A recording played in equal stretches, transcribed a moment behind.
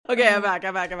Okay, I'm back.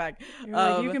 You're like,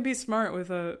 you can be smart with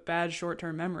a bad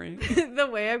short-term memory. The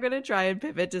way I'm going to try and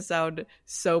pivot to sound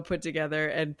so put together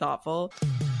and thoughtful.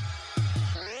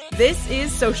 This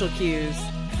is Social Cues.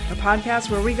 A podcast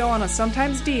where we go on a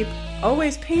sometimes deep,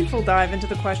 always painful dive into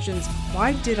the questions,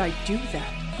 why did I do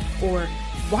that? Or,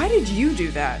 why did you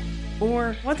do that?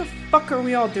 Or, what the fuck are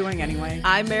we all doing anyway?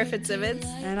 I'm Mare Fitzsimmons.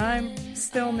 And I'm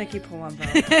still Nikki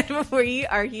Palumbo. We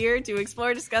are here to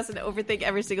explore, discuss, and overthink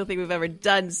every single thing we've ever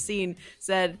done, seen,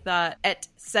 said, thought,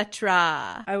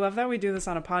 etc. I love that we do this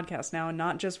on a podcast now and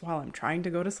not just while I'm trying to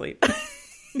go to sleep.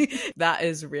 That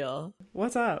is real.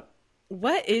 What's up?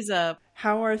 What is up?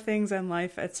 How are things in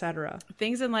life, etc.?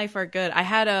 Things in life are good. I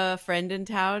had a friend in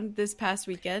town this past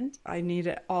weekend. I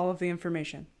need all of the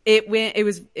information. It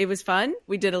was fun.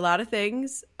 We did a lot of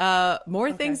things.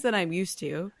 More things than I'm used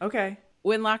to. Okay.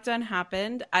 When lockdown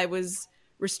happened, I was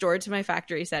restored to my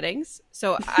factory settings.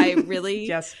 So I really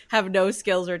Yes. have no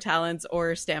skills or talents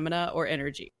or stamina or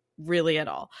energy, really at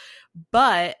all.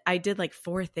 But I did like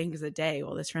 4 things a day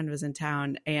while this friend was in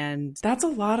town. And That's a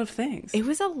lot of things. it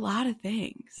was a lot of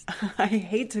things. I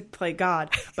hate to play God,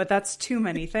 but that's too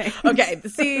many things. Okay,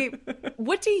 see,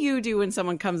 what do you do when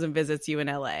someone comes and visits you in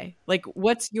LA? Like,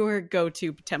 what's your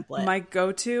go-to template? My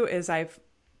go-to is I've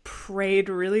prayed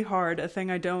really hard, a thing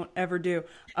I don't ever do,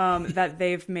 that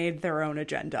they've made their own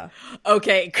agenda.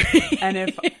 Okay, great.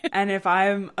 And if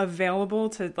I'm available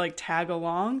to like tag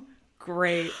along,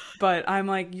 great. But I'm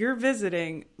like, you're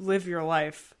visiting, live your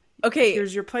life. Okay.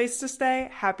 Here's your place to stay.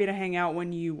 Happy to hang out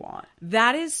when you want.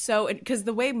 That is so, because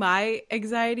the way my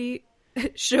anxiety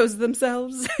shows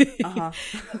themselves,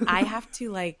 I have to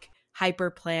like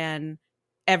hyper plan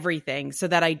everything so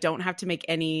that I don't have to make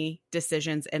any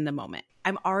decisions in the moment.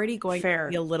 I'm already going to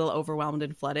be a little overwhelmed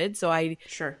and flooded, so I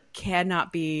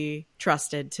cannot be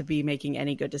trusted to be making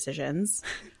any good decisions.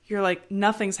 You're like,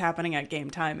 nothing's happening at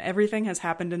game time. Everything has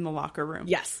happened in the locker room.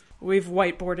 Yes. We've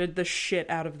whiteboarded the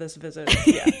shit out of this visit.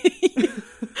 Yeah.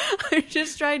 I'm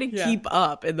just trying to keep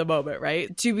up in the moment,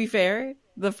 right? To be fair,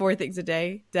 the 4 things a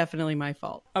day, definitely my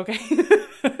fault. Okay.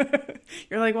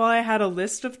 You're like, well, I had a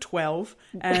list of 12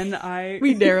 and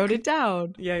we narrowed it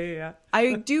down. Yeah.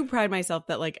 I do pride myself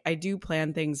that like I do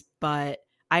plan things, but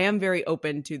I am very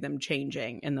open to them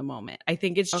changing in the moment. I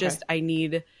think it's just I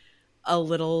need a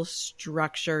little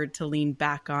structure to lean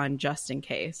back on just in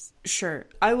case. Sure.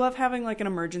 I love having like an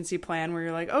emergency plan where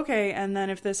you're like, okay, and then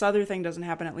if this other thing doesn't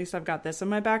happen, at least I've got this in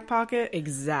my back pocket.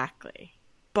 Exactly.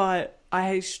 But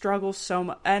I struggle so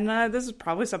much, and this is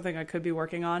probably something I could be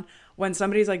working on. When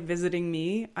somebody's like visiting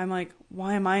me, I'm like,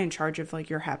 why am I in charge of like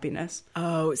your happiness?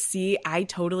 Oh, see, I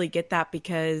totally get that,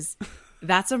 because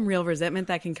that's some real resentment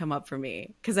that can come up for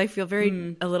me, because I feel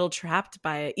very a little trapped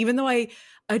by it. Even though I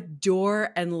adore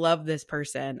and love this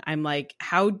person, I'm like,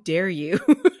 how dare you?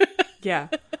 Yeah.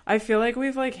 I feel like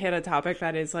we've like hit a topic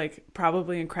that is like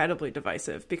probably incredibly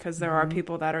divisive, because there are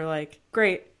people that are like,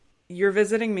 great, you're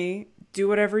visiting me, do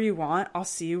whatever you want, I'll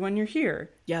see you when you're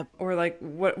here. Yep. Or like,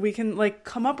 what we can like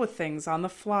come up with things on the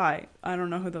fly. I don't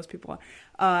know who those people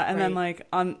are. And then like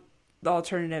on the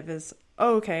alternative is,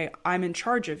 oh, okay, I'm in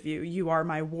charge of you. You are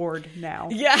my ward now.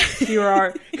 Yeah. Here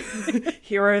are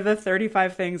the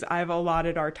 35 things I've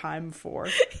allotted our time for.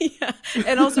 Yeah.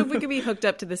 And also, if we could be hooked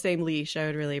up to the same leash, I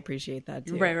would really appreciate that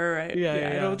too. Right.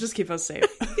 Yeah. It'll just keep us safe.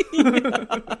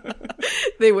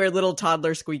 They wear little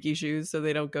toddler squeaky shoes so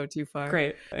they don't go too far.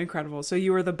 Great. Incredible. So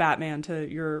you were the Batman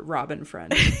to your Robin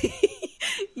friend.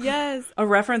 Yes. A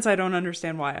reference I don't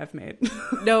understand why I've made.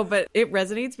 No, but it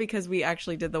resonates because we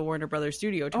actually did the Warner Brothers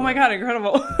studio tour. Oh my God,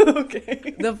 incredible.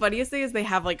 Okay. The funniest thing is they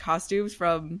have like costumes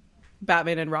from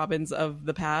Batman and Robins of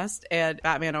the past, and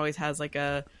Batman always has like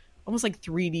a almost like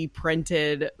 3D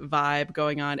printed vibe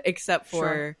going on, except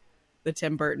for the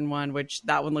Tim Burton one, which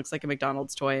that one looks like a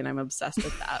McDonald's toy and I'm obsessed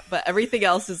with that. But everything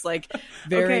else is like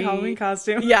very Halloween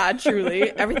costume. Yeah, truly.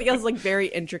 Everything else is like very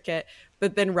intricate.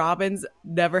 But then Robin's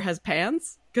never has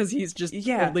pants because he's just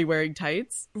only wearing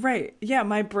tights. Right. Yeah,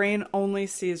 my brain only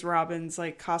sees Robin's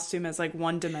like costume as like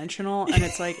one dimensional, and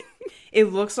it's like it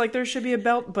looks like there should be a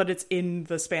belt, but it's in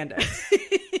the spandex.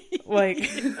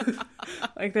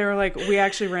 Like they were like, we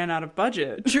actually ran out of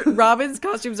budget. Robin's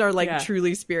costumes are like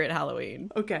truly Spirit Halloween.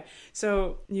 Okay.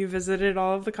 So you visited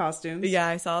all of the costumes. Yeah,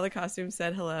 I saw the costumes,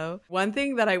 said hello. One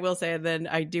thing that I will say, and then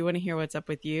I do want to hear what's up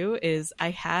with you, is I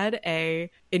had a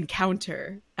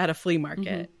encounter at a flea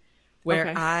market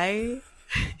where I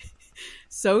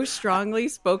so strongly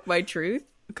spoke my truth.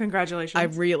 Congratulations.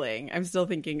 I'm reeling. I'm still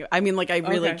thinking. I mean, like, I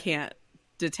really can't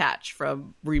detach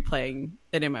from replaying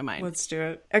it in my mind. Let's do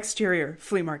it. Exterior,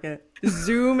 flea market.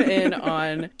 Zoom in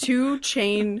on 2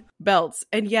 chain belts.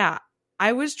 And yeah,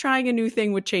 I was trying a new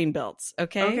thing with chain belts.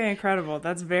 Okay. Okay, incredible.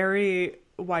 That's very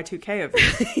Y2K of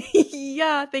you.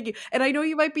 Yeah, thank you. And I know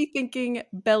you might be thinking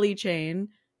belly chain.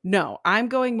 No, I'm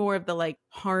going more of the like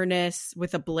harness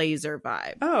with a blazer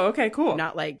vibe. Oh, okay, cool.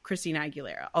 Not like Christina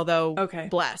Aguilera. Although, okay,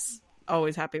 bless.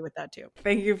 Always happy with that too.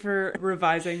 Thank you for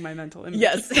revising my mental image.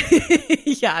 Yes.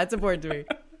 Yeah, it's important to me.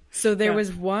 So there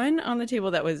was one on the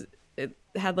table that it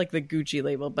had like the Gucci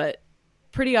label, but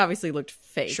pretty obviously looked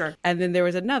fake. Sure. And then there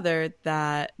was another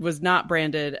that was not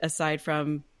branded, aside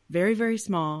from very, very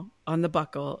small on the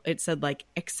buckle. It said like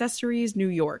Accessories New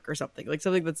York or something, like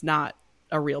something that's not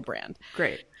a real brand.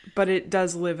 Great. But it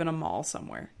does live in a mall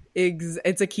somewhere.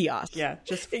 It's a kiosk. Yeah,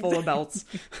 just full of belts.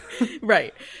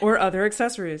 Right. Or other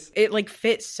accessories. It like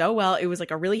fit so well. It was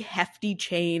like a really hefty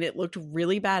chain. It looked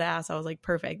really badass. I was like,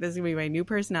 perfect. This is going to be my new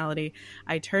personality.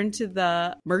 I turned to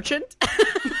the merchant.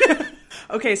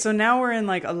 Okay, so now we're in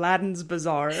like Aladdin's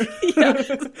Bazaar. Yeah.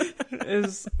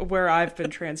 Is where I've been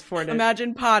transported.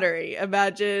 Imagine pottery.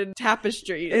 Imagine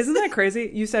tapestry. Isn't that crazy?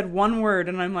 You said one word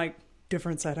and I'm like,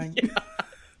 different setting. Yeah.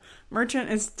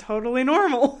 Merchant is totally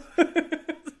normal.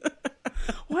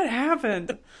 What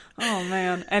happened? Oh,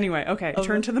 man. Anyway, okay.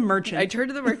 Turn to the merchant. I turned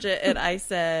to the merchant and I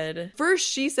said, first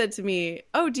she said to me,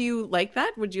 oh, do you like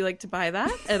that? Would you like to buy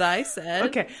that? And I said...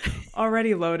 Okay.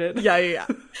 Already loaded. Yeah.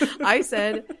 I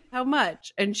said, how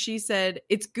much? And she said,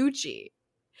 it's Gucci.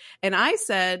 And I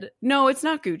said, no, it's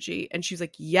not Gucci. And she's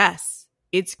like, yes,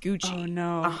 it's Gucci. Oh,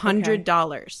 no. $100.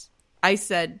 Okay. I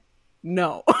said,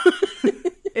 no.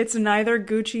 It's neither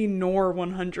Gucci nor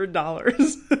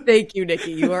 $100. Thank you,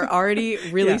 Nikki. You are already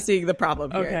really seeing the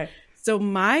problem here. Okay. So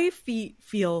my feet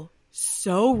feel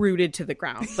so rooted to the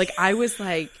ground. Like I was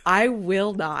like, I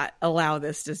will not allow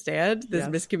this to stand, this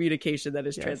miscommunication that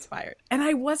has transpired. And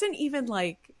I wasn't even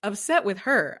like upset with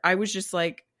her. I was just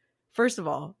like, first of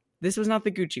all, this was not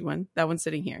the Gucci one. That one's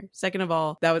sitting here. Second of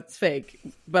all, that was fake,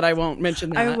 but I won't mention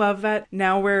that. I love that.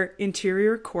 Now we're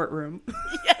interior courtroom.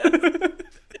 Yes.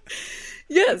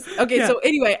 Yes. Okay. So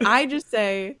anyway, I just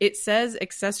say it says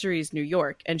Accessories New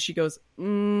York, and she goes,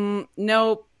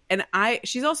 nope. And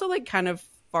she's also like kind of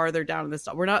farther down in the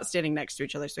stall. We're not standing next to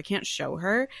each other, so I can't show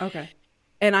her. Okay.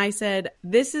 And I said,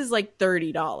 this is like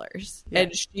 $30. Yeah.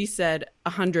 And she said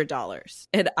 $100.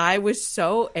 And I was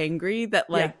so angry that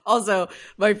also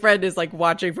my friend is like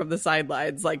watching from the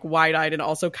sidelines, like wide eyed and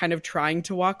also kind of trying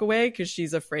to walk away because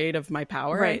she's afraid of my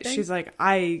power. Right. She's like,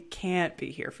 I can't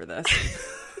be here for this.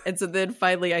 And so then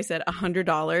finally I said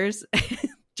 $100,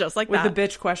 just like with that. With the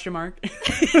bitch question mark.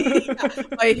 Yeah.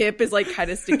 My hip is like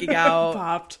kind of sticking out.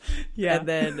 Popped. Yeah. And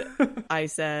then I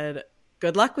said,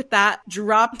 good luck with that.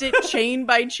 Dropped it chain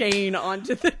by chain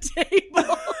onto the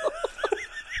table.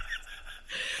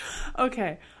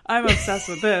 Okay. I'm obsessed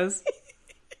with this.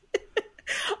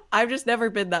 I've just never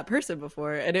been that person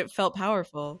before, and it felt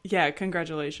powerful. Yeah,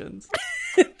 congratulations.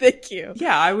 Thank you.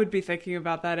 Yeah, I would be thinking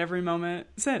about that every moment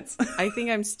since. I think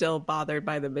I'm still bothered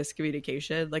by the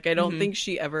miscommunication. Like, I don't think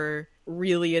she ever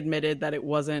really admitted that it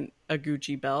wasn't a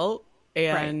Gucci belt,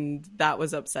 and that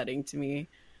was upsetting to me.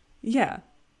 Yeah.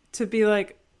 To be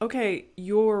like, okay,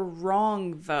 you're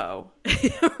wrong, though.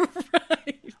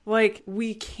 Right. Like,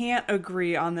 we can't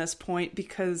agree on this point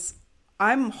because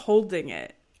I'm holding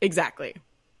it. Exactly.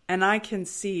 And I can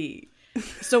see.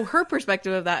 So her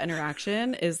perspective of that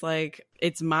interaction is like,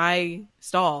 it's my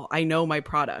stall. I know my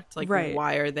product. Like,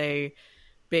 why are they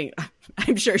being...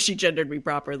 I'm sure she gendered me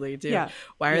properly, too. Yeah.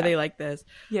 Why are they like this?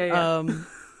 Yeah.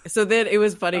 So then it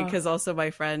was funny because also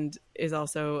my friend is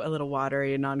also a little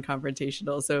watery and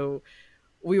non-confrontational. So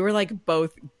we were like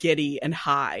both giddy and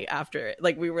high after it.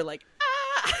 Like we were like,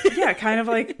 ah! Yeah, kind of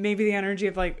like maybe the energy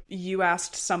of like you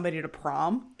asked somebody to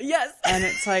prom. Yes. And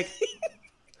it's like,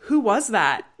 who was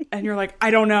that? And you're like, I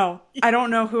don't know. I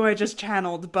don't know who I just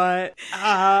channeled, but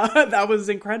that was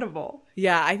incredible.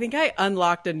 Yeah, I think I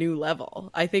unlocked a new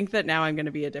level. I think that now I'm going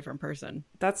to be a different person.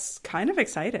 That's kind of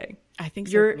exciting. I think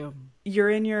so too. You're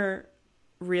in your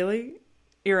really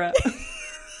era.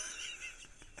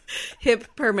 Hip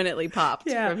permanently popped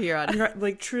from here on.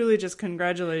 Like truly just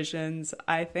congratulations.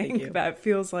 I think that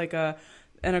feels like an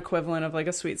equivalent of like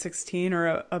a sweet 16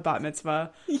 or a bat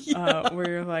mitzvah, where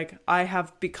you're like, I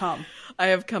have come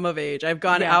of age. I've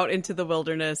gone out into the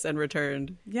wilderness and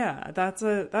returned. Yeah, that's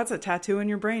a tattoo in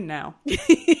your brain now.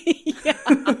 Yeah.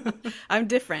 I'm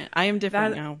different. I am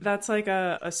different now. That's like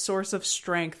a source of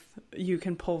strength you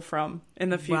can pull from in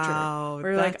the future. Wow,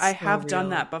 where you're like, I have done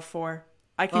that before.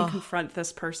 I can confront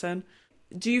this person.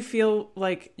 Do you feel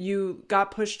like you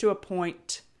got pushed to a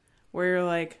point where you're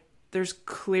like, there's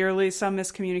clearly some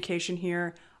miscommunication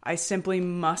here. I simply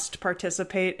must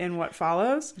participate in what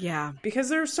follows? Yeah. Because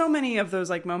there are so many of those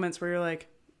like moments where you're like,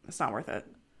 it's not worth it.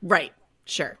 Right.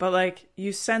 Sure. But like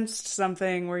you sensed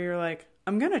something where you're like,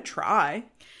 I'm going to try.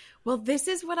 Well, this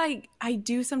is what I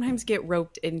do sometimes get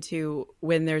roped into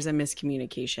when there's a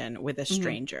miscommunication with a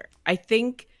stranger. I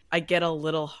think I get a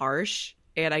little harsh,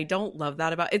 and I don't love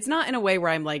that about it's not in a way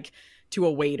where I'm like to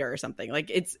a waiter or something. Like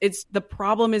it's the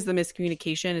problem is the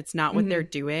miscommunication. It's not what they're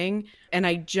doing. And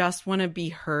I just want to be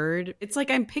heard. It's like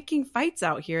I'm picking fights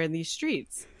out here in these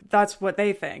streets. That's what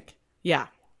they think. Yeah.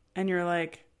 And you're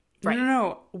like, Right.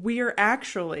 no, we are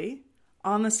actually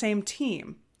on the same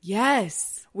team.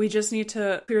 Yes. We just need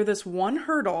to clear this one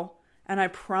hurdle, and I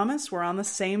promise we're on the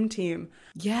same team.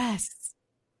 Yes.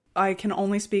 I can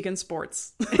only speak in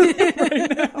sports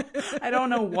right now. I don't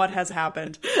know what has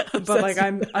happened, but like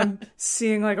I'm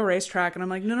seeing like a racetrack, and I'm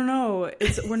like, no,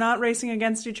 we're not racing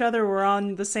against each other. We're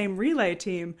on the same relay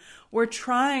team. We're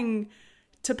trying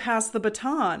to pass the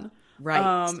baton.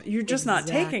 Right. You're just not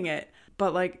taking it.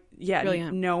 But like, yeah,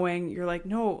 Brilliant. knowing you're like,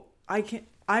 no, I can't.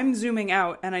 I'm zooming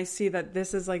out, and I see that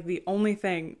this is like the only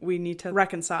thing we need to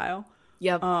reconcile.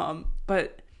 Yep.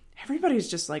 But everybody's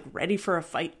just like ready for a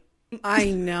fight.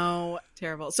 I know.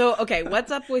 Terrible. So, okay,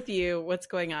 what's up with you? What's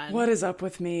going on? What is up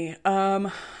with me?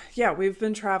 Yeah, we've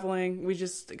been traveling. We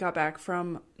just got back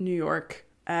from New York,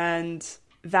 and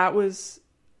that was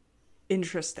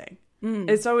interesting.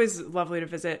 It's always lovely to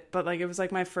visit, but like it was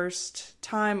like my first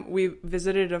time we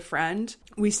visited a friend.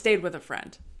 We stayed with a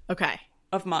friend Okay.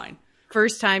 of mine.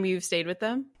 First time you've stayed with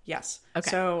them? Yes.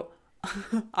 Okay. So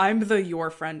I'm the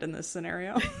your friend in this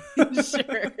scenario.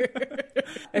 Sure.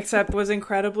 Except was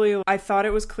incredibly, I thought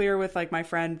it was clear with like my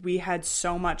friend, we had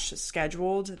so much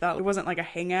scheduled that it wasn't like a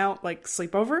hangout, like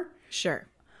sleepover. Sure.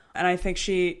 And I think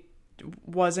she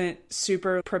wasn't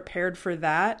super prepared for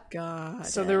that. God.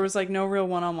 So there was like no real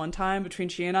one-on-one time between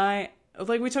she and I.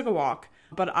 Like we took a walk,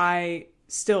 but I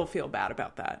still feel bad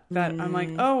about that. That I'm like,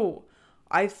 oh,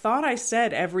 I thought I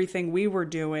said everything we were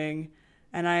doing,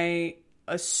 and I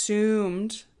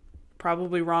assumed,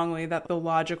 probably wrongly, that the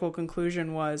logical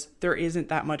conclusion was there isn't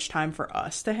that much time for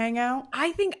us to hang out.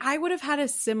 I think I would have had a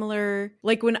similar,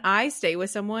 like when I stay with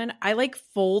someone, I like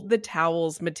fold the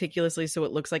towels meticulously so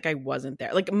it looks like I wasn't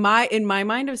there. Like in my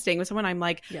mind of staying with someone, I'm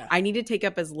like, I need to take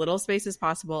up as little space as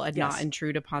possible and not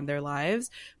intrude upon their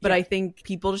lives. But I think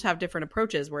people just have different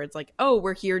approaches where it's like, oh,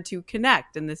 we're here to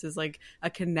connect. And this is like a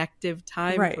connective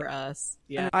time for us.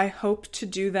 Yeah. And I hope to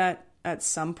do that at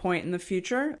some point in the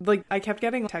future. Like I kept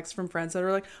getting texts from friends that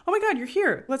are like, oh my God, you're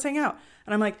here. Let's hang out.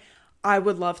 And I'm like, I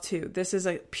would love to. This is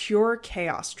a pure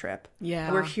chaos trip.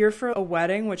 Yeah. We're here for a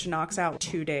wedding, which knocks out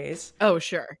 2 days. Oh,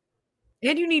 sure.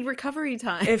 And you need recovery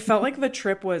time. It felt like the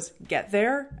trip was get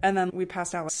there, and then we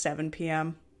passed out at 7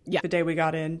 p.m. the day we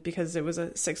got in because it was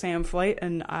a 6 a.m. flight.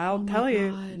 And I'll tell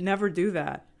you, never do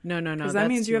that. No. Because that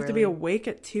means you have to be awake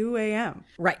at 2 a.m.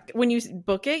 Right. When you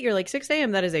book it, you're like 6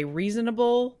 a.m. That is a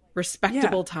reasonable,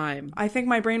 respectable time. I think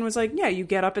my brain was like, yeah, you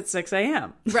get up at 6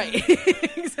 a.m. Right.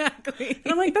 Exactly.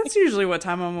 And I'm like, that's usually what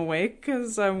time I'm awake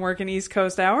because I'm working East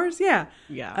Coast hours. Yeah.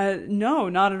 No,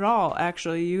 not at all.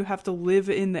 Actually, you have to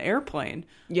live in the airplane.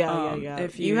 Yeah.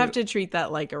 If you have to treat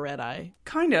that like a red eye.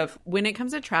 Kind of. When it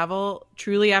comes to travel,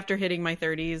 truly after hitting my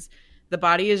 30s, the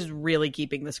body is really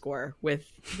keeping the score with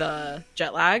the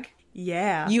jet lag.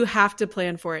 Yeah. You have to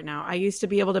plan for it now. I used to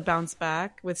be able to bounce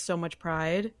back with so much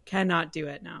pride. Cannot do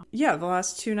it now. Yeah, the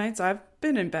last 2 nights I've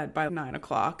been in bed by 9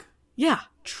 o'clock. Yeah.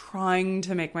 Trying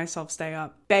to make myself stay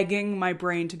up. Begging my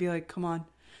brain to be like, come on,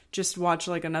 just watch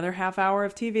like another half hour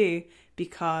of TV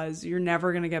because you're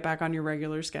never going to get back on your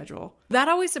regular schedule. That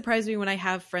always surprised me when I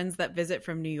have friends that visit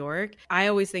from New York. I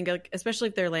always think, like, especially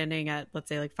if they're landing at, let's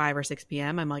say, like 5 or 6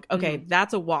 p.m., I'm like, okay,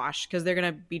 that's a wash because they're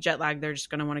going to be jet lagged. They're just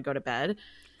going to want to go to bed.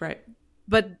 Right.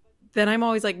 But then I'm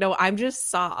always like, no, I'm just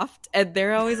soft. And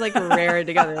they're always like raring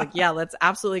together. Like, yeah, let's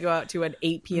absolutely go out to an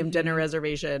 8 p.m. dinner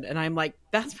reservation. And I'm like,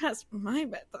 that's past my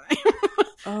bedtime.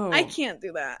 Oh, I can't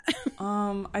do that.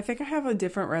 I think I have a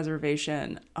different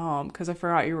reservation because I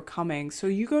forgot you were coming. So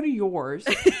you go to yours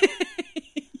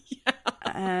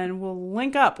and we'll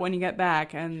link up when you get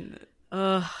back. And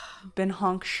been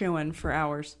honk shooing for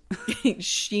hours.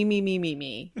 She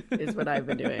me is what I've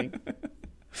been doing.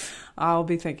 I'll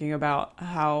be thinking about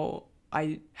how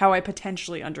I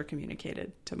potentially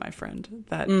undercommunicated to my friend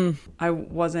that I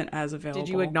wasn't as available. Did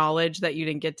you acknowledge that you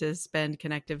didn't get to spend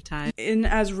connective time? In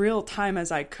as real time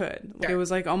as I could. Sure. It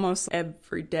was like almost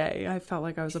every day. I felt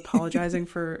like I was apologizing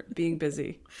for being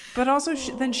busy. But also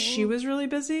then she was really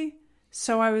busy.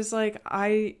 So I was like,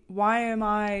 why am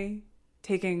I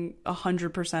taking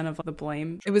 100% of the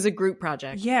blame? It was a group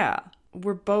project. Yeah.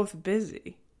 We're both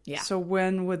busy. Yeah. So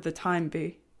when would the time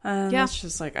be? That's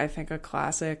just like, I think, a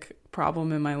classic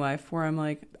problem in my life where I'm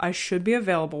like, I should be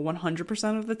available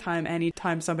 100% of the time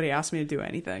anytime somebody asks me to do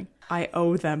anything. I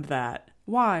owe them that.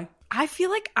 Why? I feel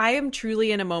like I am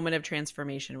truly in a moment of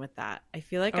transformation with that. I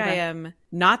feel like I am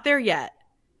not there yet,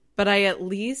 but I at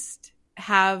least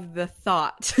have the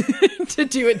thought to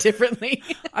do it differently.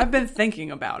 I've been thinking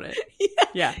about it.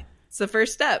 Yeah. It's the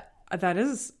first step.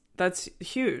 That's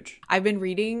huge. I've been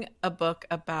reading a book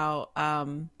about,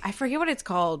 I forget what it's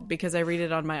called because I read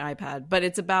it on my iPad, but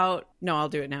it's about, no, I'll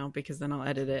do it now because then I'll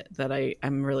edit it, that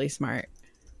I'm really smart.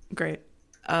 Great.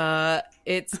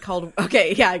 It's called,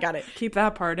 okay, yeah, I got it. Keep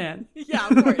that part in. Yeah,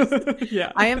 of course.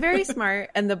 Yeah. I am very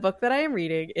smart, and the book that I am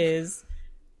reading is,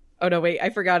 oh no, wait, I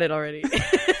forgot it already.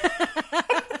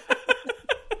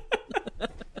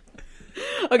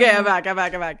 Okay, I'm back.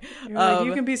 You're like,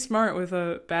 you can be smart with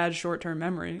a bad short-term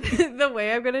memory. The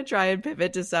way I'm going to try and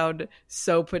pivot to sound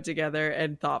so put together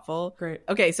and thoughtful. Great.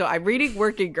 Okay, so I'm reading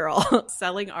Working Girl,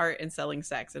 Selling Art and Selling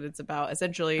Sex. And it's about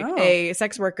essentially a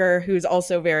sex worker who's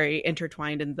also very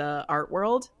intertwined in the art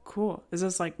world. Cool. Is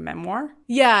this like memoir?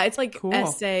 Yeah, it's like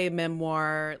essay,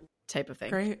 memoir type of thing.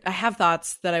 Great. I have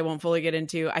thoughts that I won't fully get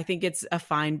into. I think it's a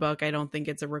fine book. I don't think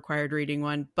it's a required reading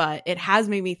one, but it has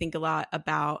made me think a lot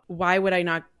about why would I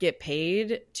not get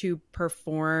paid to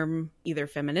perform either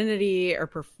femininity or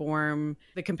perform,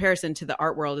 the comparison to the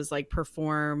art world is like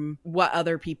perform what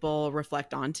other people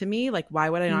reflect onto me. Like, why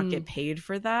would I not get paid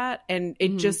for that? And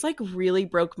it just like really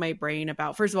broke my brain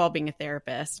about, first of all, being a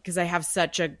therapist, because I have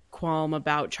such a qualm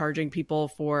about charging people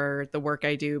for the work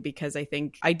I do, because I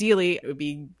think ideally it would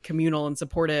be communal and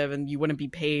supportive and you wouldn't be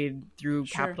paid through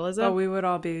capitalism. But we would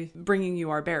all be bringing you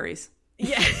our berries.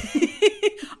 Yeah.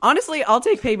 Honestly, I'll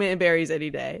take payment in berries any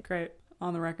day. Great.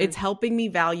 On the record. It's helping me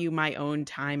value my own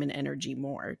time and energy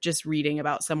more. Just reading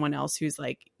about someone else who's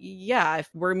like, yeah, if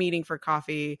we're meeting for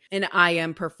coffee and I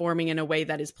am performing in a way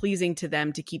that is pleasing to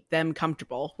them to keep them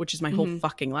comfortable, which is my whole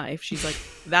fucking life. She's like,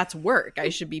 that's work. I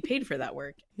should be paid for that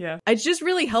work. Yeah. It's just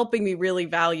really helping me really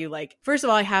value, like, first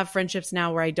of all, I have friendships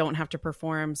now where I don't have to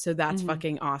perform. So that's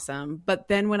fucking awesome. But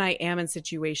then when I am in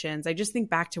situations, I just think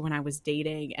back to when I was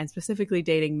dating, and specifically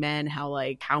dating men,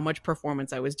 how much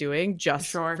performance I was doing just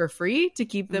for free to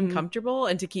keep them comfortable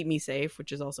and to keep me safe,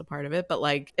 which is also part of it. But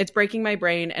like, it's breaking my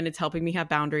brain and it's helping me have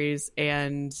boundaries,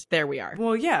 and there we are.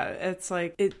 Well, yeah, it's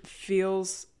like, it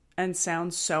feels and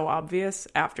sounds so obvious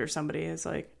after somebody is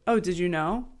like, oh, did you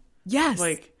know? Yes.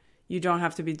 Like, you don't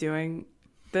have to be doing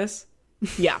this.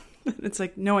 Yeah. It's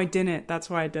like, no, I didn't. That's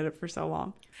why I did it for so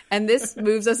long. And this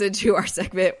moves us into our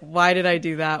segment, Why Did I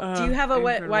Do That? Do you have a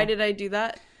why did I do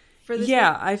that for this?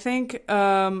 Yeah, week? I think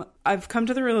I've come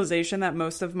to the realization that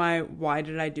most of my why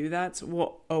did I do that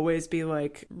will always be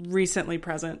like recently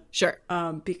present. Sure.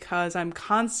 Because I'm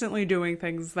constantly doing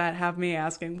things that have me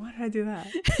asking, why did I do that?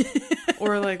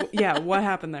 Or like, yeah, what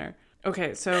happened there?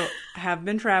 Okay, so I have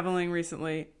been traveling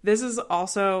recently. This is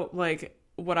also like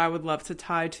what I would love to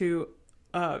tie to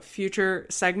a future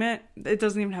segment. It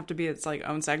doesn't even have to be its like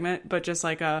own segment, but just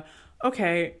like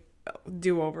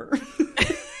do over.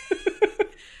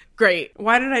 Great.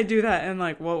 Why did I do that? And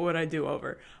like, what would I do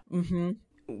over? Mm-hmm.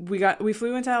 We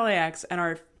flew into LAX, and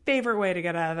our favorite way to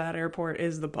get out of that airport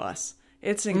is the bus.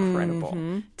 It's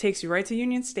incredible. Takes you right to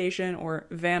Union Station, or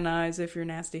Van Nuys if you're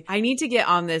nasty. I need to get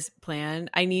on this plan.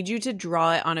 I need you to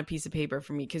draw it on a piece of paper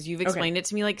for me, because you've explained it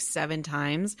to me like 7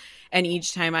 times. And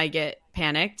each time I get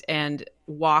panicked and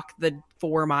walk the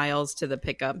 4 miles to the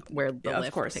pickup where the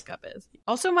Lyft pickup is.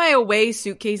 Also, my away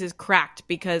suitcase is cracked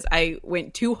because I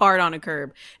went too hard on a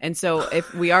curb. And so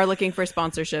if we are looking for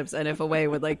sponsorships, and if Away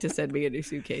would like to send me a new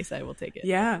suitcase, I will take it.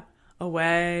 Yeah.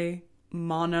 Away,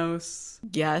 Monos.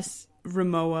 Yes.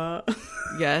 Rimowa.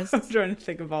 Yes. I'm trying to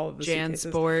think of all of the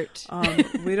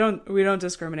JanSport. We don't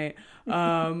discriminate.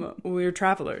 We're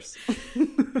travelers.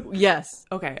 Yes.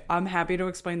 Okay, I'm happy to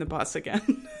explain the bus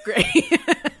again. Great.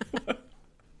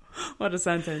 What a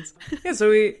sentence. Yeah,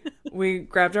 so we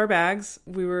grabbed our bags.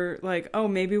 We were like, oh,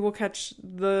 maybe we'll catch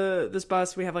this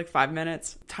bus. We have like 5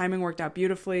 minutes. Timing worked out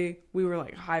beautifully. We were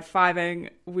like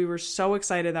high-fiving. We were so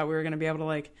excited that we were going to be able to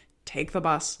like take the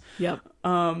bus. Yep.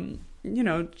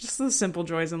 Just the simple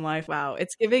joys in life. Wow,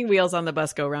 it's giving Wheels on the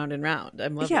Bus go round and round.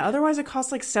 I'm loving it. Otherwise it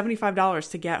costs like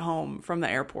 $75 to get home from the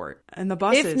airport. And the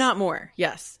bus if not more.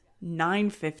 Yes.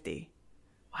 $9.50.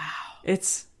 Wow.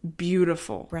 It's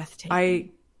beautiful.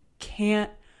 Breathtaking.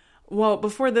 Well,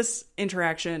 before this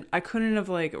interaction, I couldn't have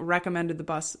like recommended the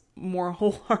bus more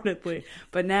wholeheartedly.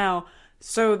 But now,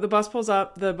 so the bus pulls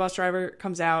up, the bus driver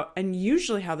comes out, and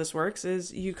usually how this works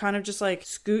is you kind of just like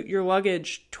scoot your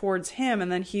luggage towards him,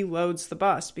 and then he loads the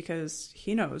bus because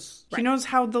he knows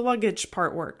how the luggage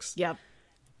part works. Yep.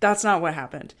 That's not what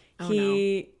happened.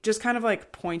 He just kind of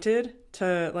like pointed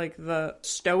to like the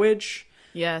stowage.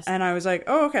 Yes. And I was like,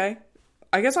 oh, okay.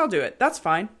 I guess I'll do it. That's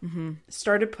fine.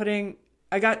 Started putting,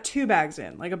 I got 2 bags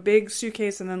in, like a big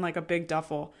suitcase and then like a big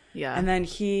duffel. Yeah. And then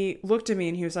he looked at me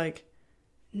and he was like,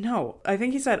 no, I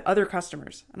think he said other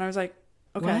customers. And I was like,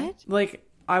 okay. What? Like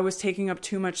I was taking up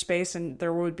too much space and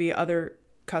there would be other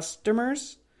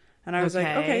customers. And I was like,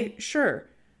 okay, sure.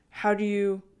 How do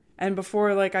you... And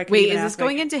before, like, I could Wait, even is this ask,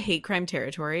 going like, into hate crime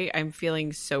territory? I'm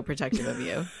feeling so protective of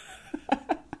you.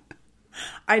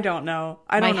 I don't know.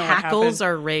 I don't know My what happened. hackles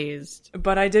are raised.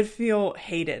 But I did feel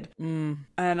hated. And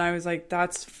I was like,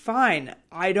 that's fine.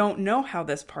 I don't know how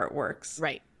this part works.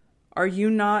 Right. Are you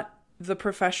not the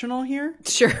professional here?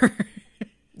 Sure.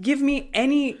 Give me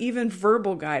any even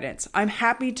verbal guidance. I'm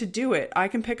happy to do it. I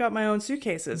can pick up my own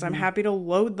suitcases. I'm happy to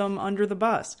load them under the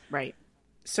bus. Right.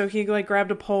 So he like grabbed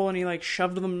a pole and he like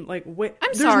shoved them like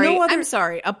I'm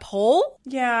sorry. A pole?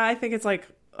 Yeah, I think it's like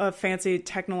a fancy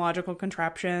technological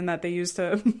contraption that they use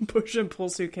to push and pull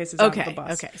suitcases out of the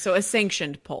bus. Okay. So a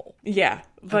sanctioned pole. Yeah.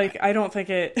 Like I don't think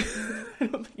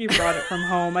you brought it from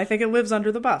home. I think it lives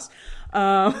under the bus.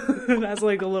 It has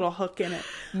like a little hook in it.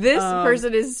 This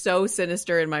person is so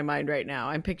sinister in my mind right now.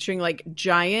 I'm picturing like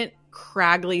giant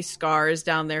craggly scars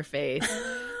down their face.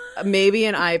 Maybe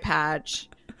an eye patch.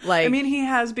 Like, I mean, he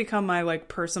has become my like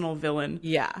personal villain.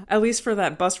 Yeah. At least for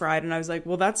that bus ride. And I was like,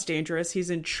 well, that's dangerous. He's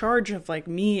in charge of like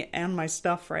me and my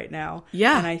stuff right now.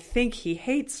 Yeah. And I think he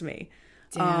hates me.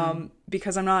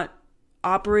 Because I'm not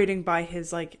operating by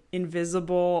his like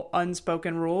invisible,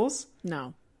 unspoken rules.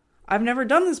 No. I've never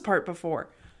done this part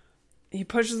before. He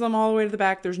pushes them all the way to the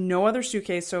back. There's no other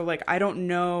suitcase. So like, I don't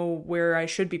know where I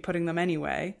should be putting them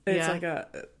anyway. It's like a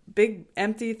big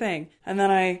empty thing. And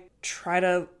then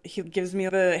he gives me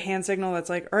the hand signal that's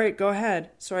like, all right, go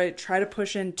ahead. So I try to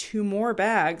push in 2 more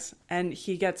bags and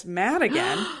he gets mad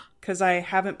again because I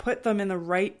haven't put them in the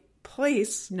right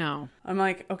place. No. I'm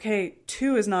like, okay,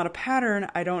 2 is not a pattern.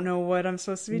 I don't know what I'm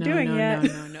supposed to be doing yet.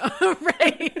 No.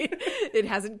 Right. It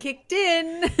hasn't kicked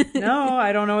in. No,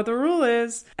 I don't know what the rule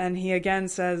is. And he again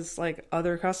says like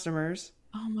other customers.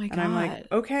 Oh my God. And I'm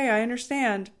like, okay, I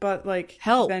understand, but like,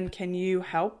 help. Then can you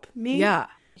help me? Yeah.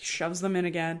 He shoves them in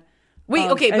again. Wait,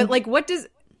 okay, but like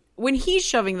when he's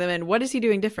shoving them in, what is he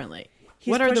doing differently?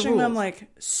 He's what are the pushing rules? them like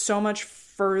so much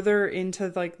further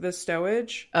into like the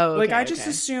stowage. Oh, okay, like I just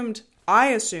assumed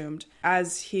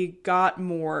as he got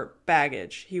more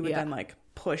baggage, he would then like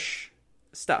push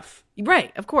stuff.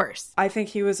 Right, of course. I think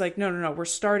he was like, no, we're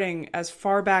starting as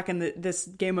far back in this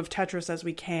game of Tetris as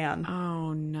we can.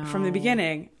 Oh no. From the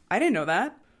beginning. I didn't know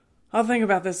that. I'll think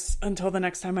about this until the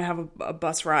next time I have a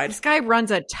bus ride. This guy runs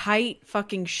a tight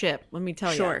fucking ship, let me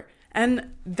tell you. Sure.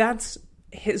 And that's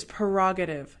his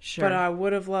prerogative. Sure. But I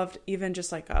would have loved even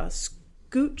just like a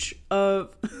scooch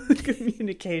of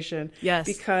communication. Yes.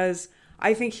 Because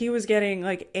I think he was getting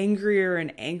like angrier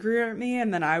and angrier at me.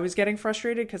 And then I was getting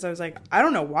frustrated because I was like, I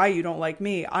don't know why you don't like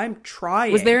me. I'm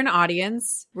trying. Was there an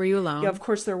audience? Were you alone? Yeah, of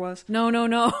course there was. No.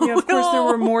 Yeah, of course there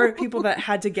were more people that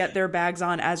had to get their bags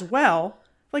on as well.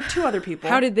 Like 2 other people.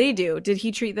 How did they do? Did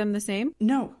he treat them the same?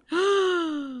 No.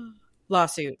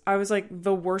 Lawsuit. I was like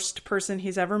the worst person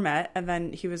he's ever met. And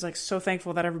then he was like so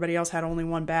thankful that everybody else had only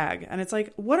 1 bag. And it's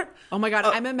like, what? Oh my God.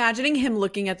 I'm imagining him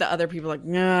looking at the other people like,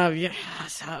 no, yeah,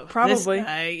 so probably.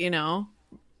 This guy,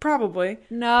 Probably.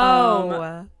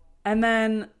 No. And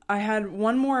then I had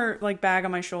 1 more like bag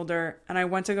on my shoulder and I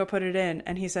went to go put it in.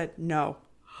 And he said, no.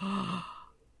 I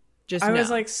was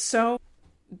like so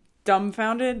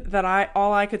dumbfounded that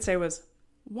all I could say was,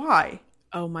 why?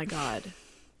 Oh my God.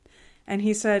 And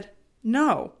he said,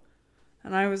 no.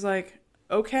 And I was like,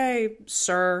 okay,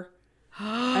 sir.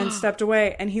 And stepped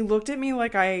away. And he looked at me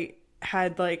like I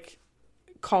had like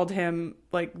called him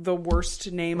like the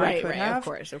worst name I could have.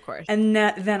 Of course. And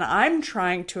then I'm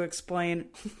trying to explain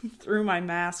through my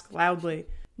mask loudly,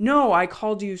 no, I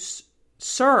called you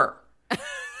sir.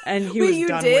 And he was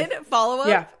done with. You did follow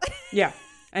up? Yeah.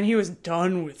 And he was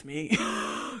done with me.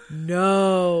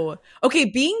 No. Okay,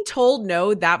 being told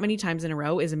no that many times in a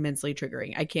row is immensely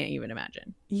triggering. I can't even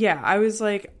imagine. Yeah, I was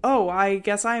like, oh, I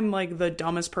guess I'm like the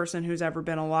dumbest person who's ever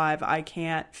been alive. I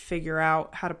can't figure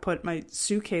out how to put my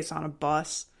suitcase on a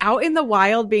bus. Out in the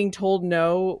wild, being told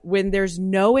no when there's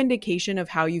no indication of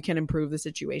how you can improve the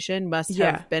situation must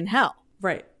have been hell.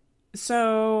 Right.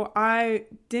 So I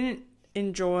didn't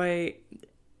enjoy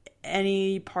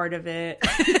any part of it.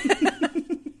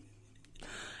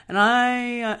 And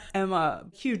I am a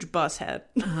huge bus head.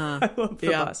 I love the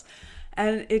bus.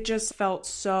 And it just felt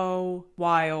so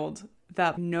wild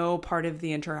that no part of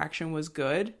the interaction was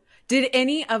good. Did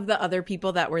any of the other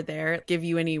people that were there give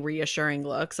you any reassuring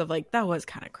looks of like, that was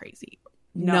kind of crazy?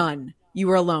 No. None. You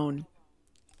were alone.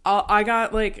 I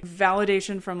got like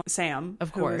validation from Sam.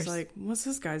 Of course. Who was like, what's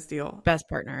this guy's deal? Best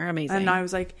partner. Amazing. And I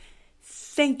was like,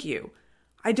 thank you.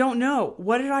 I don't know.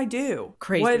 What did I do?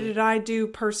 Crazy. What did I do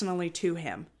personally to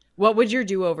him? What would your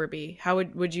do-over be? How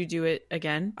would you do it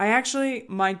again?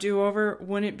 My do-over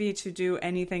wouldn't be to do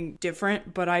anything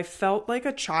different, but I felt like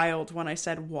a child when I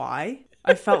said why.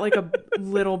 I felt like a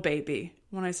little baby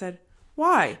when I said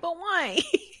why. But why?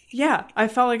 Yeah, I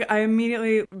felt like I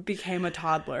immediately became a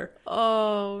toddler.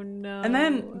 Oh, no. And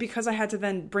then because I had to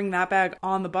then bring that bag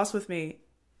on the bus with me,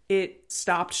 it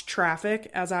stopped traffic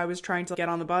as I was trying to get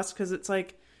on the bus because it's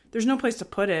like there's no place to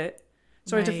put it.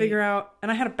 So I had to figure out,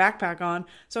 and I had a backpack on.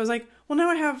 So I was like, well, now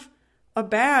I have a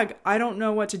bag I don't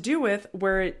know what to do with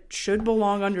where it should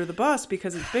belong under the bus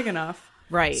because it's big enough.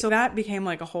 Right. So that became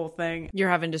like a whole thing. You're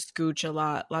having to scooch a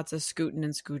lot. Lots of scooting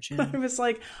and scooching. I was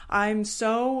like, I'm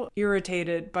so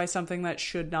irritated by something that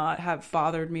should not have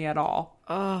bothered me at all.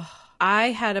 Oh,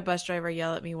 I had a bus driver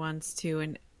yell at me once too,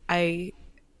 and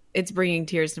it's bringing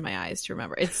tears to my eyes to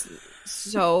remember. It's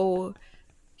so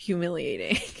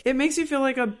humiliating. It makes you feel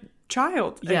like a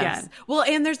child again. Well,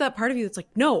 and there's that part of you that's like,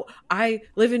 no, I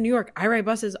live in New York. I ride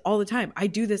buses all the time. I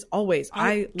do this always.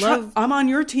 I'm on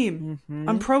your team. Mm-hmm.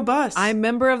 I'm pro bus. I'm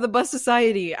member of the bus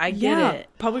society. I get it.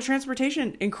 Public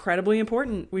transportation, incredibly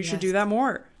important. We should do that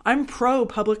more. I'm pro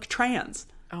public trans.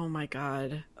 Oh my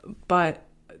God. But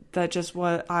that just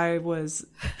what I was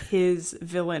his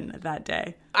villain that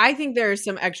day. I think there are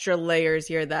some extra layers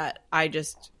here that I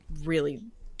just really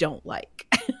don't like.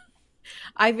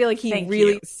 I feel like he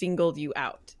really singled you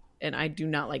out, and I do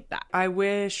not like that. I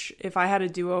wish if I had a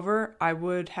do-over, I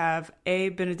would have A,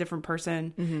 been a different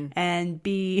person, and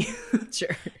B,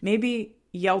 sure, maybe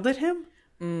yelled at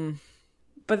him.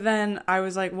 But then I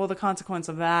was like, well, the consequence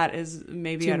of that is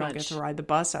maybe I don't get to ride the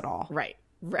bus at all. Right.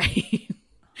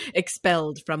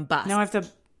 Expelled from bus. Now I have to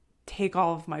take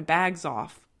all of my bags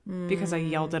off because I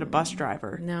yelled at a bus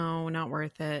driver. No, not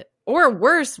worth it. Or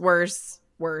worse.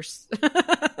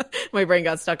 My brain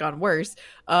got stuck on worse.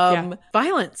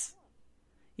 Violence.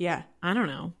 Yeah. I don't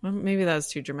know. Maybe that was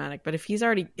too dramatic. But if he's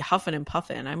already huffing and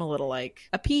puffing, I'm a little like,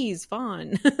 appease,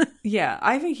 fun. Yeah,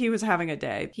 I think he was having a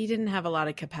day. He didn't have a lot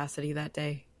of capacity that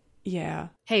day. Yeah.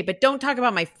 Hey, but don't talk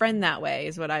about my friend that way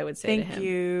is what I would say to him. Thank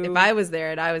you. If I was there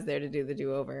and I was there to do the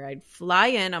do-over, I'd fly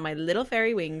in on my little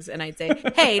fairy wings and I'd say,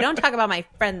 hey, don't talk about my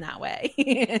friend that way.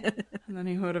 And then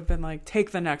he would have been like, take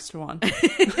the next one.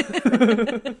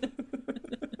 That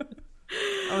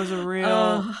was a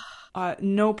real...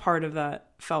 no part of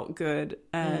that felt good.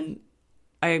 And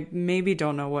I maybe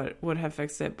don't know what would have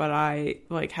fixed it, but I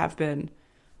have been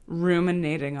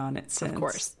ruminating on it since.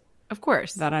 Of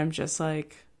course. That I'm just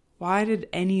like... Why did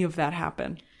any of that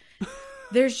happen?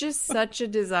 There's just such a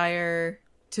desire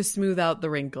to smooth out the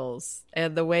wrinkles.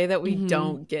 And the way that we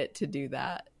don't get to do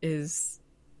that is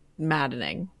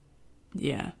maddening.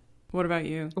 Yeah. What about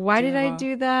you? Why did I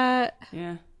do that?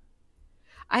 Yeah.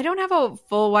 I don't have a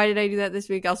full why did I do that this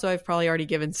week. Also, I've probably already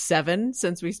given 7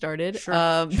 since we started.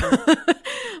 Sure.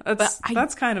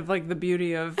 That's kind of like the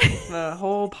beauty of the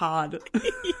whole pod.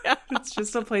 Yeah. It's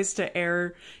just a place to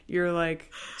air your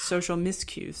social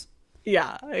miscues.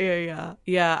 Yeah.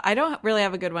 I don't really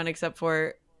have a good one except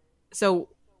for, so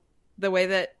the way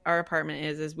that our apartment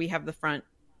is we have the front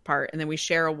part and then we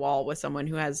share a wall with someone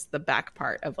who has the back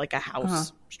part of like a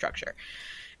house structure.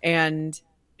 And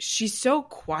she's so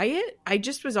quiet. I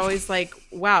just was always like,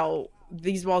 wow,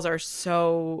 these walls are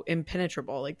so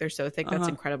impenetrable. Like they're so thick. That's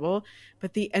incredible.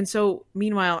 And so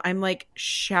meanwhile, I'm like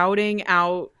shouting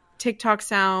out TikTok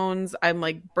sounds. I'm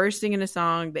like bursting in a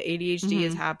song. The ADHD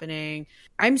is happening.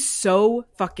 I'm so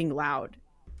fucking loud.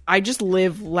 I just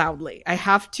live loudly. I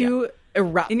have to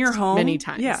erupt in your home many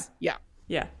times. Yeah.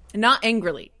 Not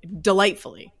angrily,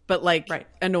 delightfully, but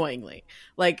annoyingly.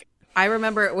 Like I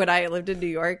remember when I lived in New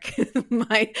York,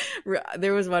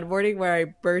 there was one morning where I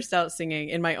burst out singing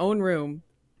in my own room.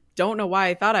 Don't know why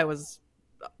I thought I was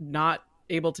not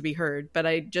able to be heard, but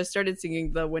I just started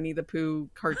singing the Winnie the Pooh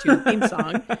cartoon theme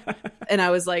song. And I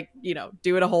was like,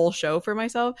 doing a whole show for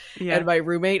myself. Yeah. And my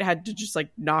roommate had to just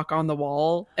knock on the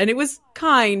wall. And it was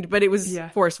kind, but it was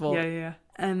forceful. Yeah.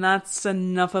 And that's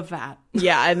enough of that.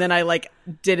 Yeah. And then I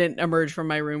didn't emerge from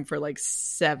my room for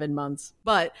 7 months.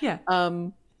 But yeah,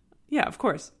 of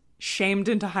course. Shamed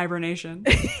into hibernation.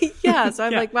 Yeah. So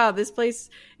I'm like, wow, this place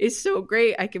is so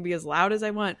great. I can be as loud as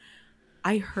I want.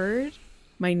 I heard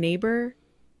my neighbor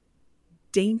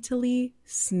daintily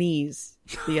sneeze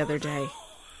the other day.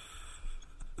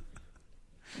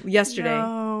 Yesterday.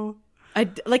 No.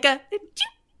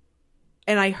 And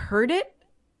And I heard it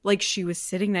like she was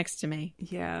sitting next to me.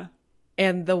 Yeah.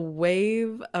 And the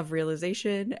wave of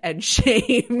realization and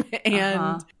shame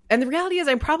and the reality is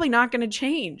I'm probably not going to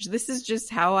change. This is just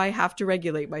how I have to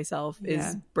regulate myself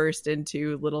is burst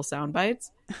into little sound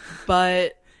bites.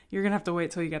 But you're going to have to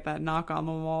wait till you get that knock on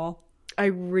the wall. I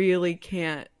really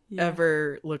can't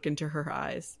ever look into her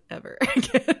eyes ever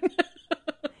again.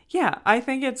 Yeah, I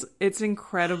think it's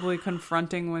incredibly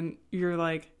confronting when you're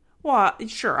like, well,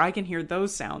 sure, I can hear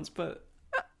those sounds, but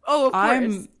of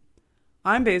course.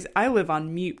 I live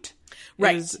on mute.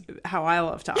 Right. Is how I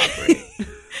love to operate.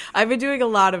 I've been doing a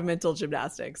lot of mental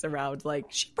gymnastics around, like,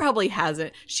 she probably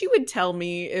hasn't. She would tell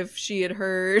me if she had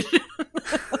heard.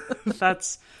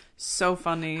 That's so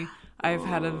funny. I've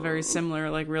had a very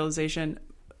similar, like, realization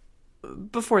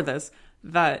before this,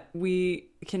 that we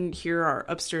can hear our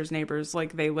upstairs neighbors,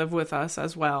 like they live with us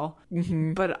as well.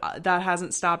 Mm-hmm. But that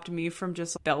hasn't stopped me from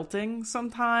just belting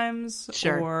sometimes,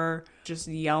 or just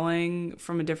yelling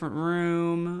from a different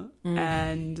room.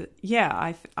 And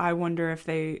yeah, I wonder if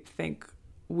they think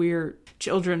we're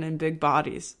children in big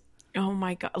bodies. Oh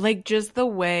my God. Like, just the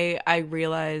way I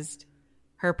realized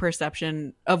her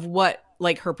perception of what,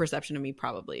 like, her perception of me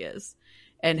probably is.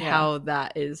 And how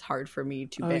that is hard for me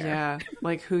to bear. Yeah,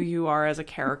 like who you are as a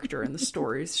character in the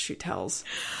stories she tells.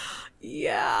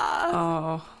 Yeah.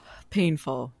 Oh.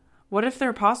 Painful. What if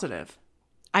they're positive?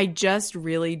 I just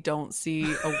really don't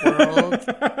see a world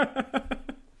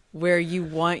where you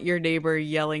want your neighbor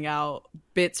yelling out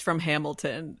bits from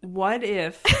Hamilton. What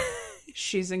if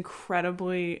she's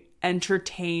incredibly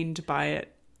entertained by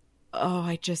it? Oh,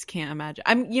 I just can't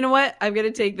imagine. You know what? I'm going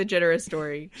to take the generous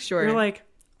story. Sure. You're like,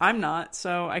 I'm not,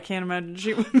 so I can't imagine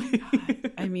she would be.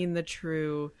 I mean,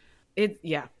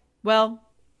 Well,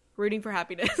 rooting for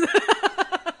happiness.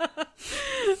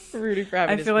 Rooting for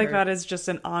happiness. I feel like that is just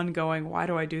an ongoing, why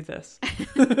do I do this?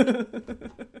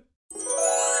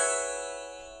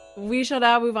 We shall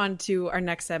now move on to our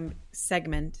next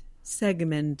segment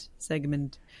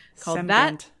called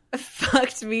That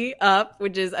Fucked Me Up,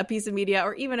 which is a piece of media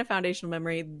or even a foundational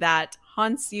memory that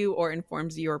haunts you or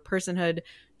informs your personhood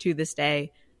to this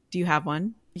day. Do you have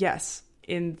one? Yes.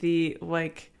 In the,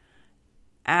 like,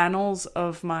 annals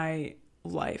of my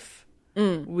life.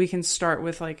 We can start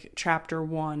with, like, chapter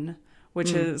 1,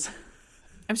 which is...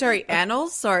 I'm sorry,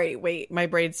 annals? Sorry, wait, my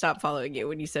brain stopped following you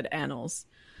when you said annals.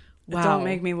 Wow. Don't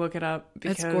make me look it up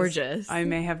because that's gorgeous. I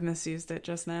may have misused it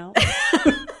just now.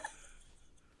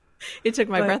 It took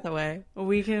my breath away.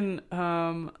 We can...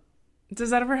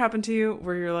 does that ever happen to you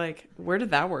where you're like, where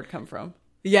did that word come from?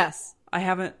 Yes.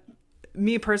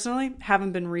 Me personally,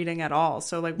 haven't been reading at all.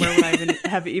 So, like, where would I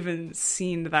have even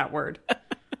seen that word?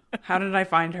 How did I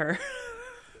find her?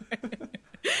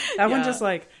 That one just,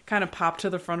 like, kind of popped to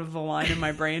the front of the line in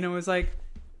my brain and was like,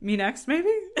 me next,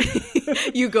 maybe?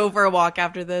 You go for a walk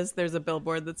after this. There's a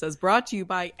billboard that says, brought to you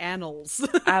by Annals.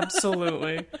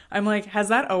 Absolutely. I'm like, has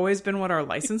that always been what our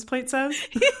license plate says?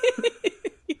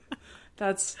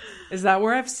 Is that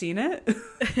where I've seen it?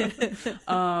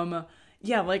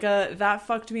 Yeah, like that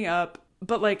fucked me up,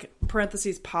 but like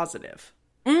parentheses positive.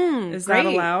 Is great. That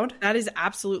allowed? That is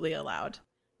absolutely allowed.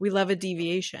 We love a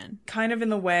deviation. Kind of in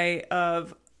the way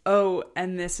of,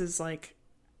 and this is like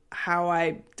how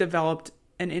I developed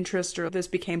an interest, or this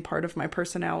became part of my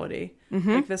personality.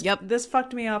 Like this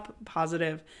fucked me up,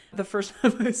 positive. The first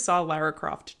time I saw Lara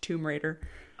Croft Tomb Raider.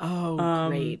 Oh,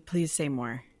 great. Please say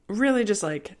more. Really just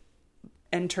like...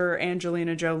 Enter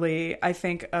Angelina Jolie. I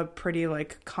think a pretty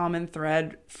like common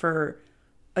thread for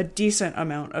a decent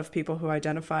amount of people who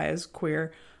identify as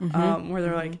queer, where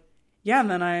they're like, yeah,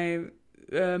 and then I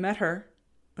met her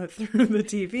through the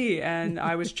TV and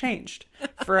I was changed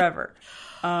forever.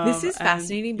 This is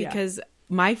fascinating because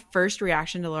my first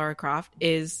reaction to Lara Croft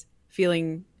is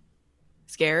feeling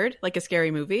scared, like a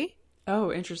scary movie.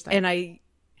 Oh, interesting. And I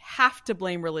have to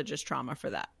blame religious trauma for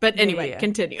that. But anyway,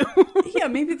 continue. Yeah,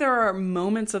 maybe there are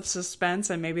moments of suspense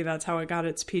and maybe that's how it got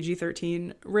its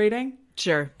PG-13 rating.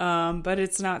 Sure. But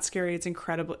it's not scary. It's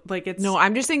incredible. Like it's... No,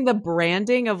 I'm just saying the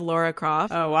branding of Lara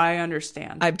Croft. Oh, I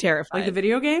understand. I'm terrified. Like the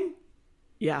video game?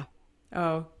 Yeah.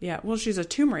 Oh, yeah. Well, she's a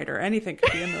Tomb Raider. Anything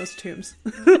could be in those tombs.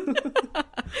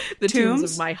 The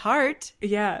tombs of my heart.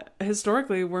 Yeah.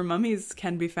 Historically, where mummies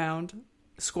can be found.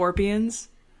 Scorpions.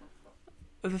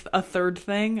 A third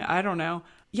thing. I don't know.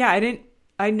 Yeah,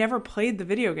 I never played the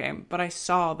video game, but I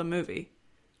saw the movie.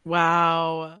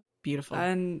 Wow. Beautiful.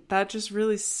 And that just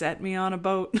really set me on a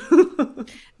boat.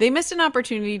 They missed an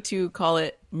opportunity to call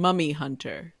it Mummy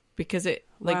Hunter because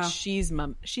she's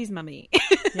mummy.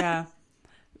 Yeah.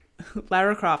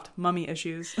 Lara Croft, mummy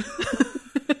issues.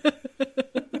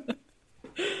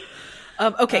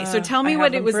 Okay, so tell me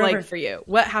what it was like for you.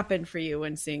 What happened for you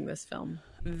when seeing this film?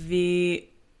 The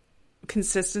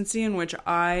consistency in which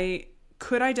I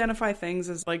could identify things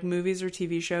as like movies or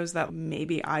TV shows that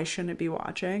maybe I shouldn't be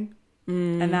watching.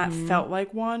 Mm-hmm. And that felt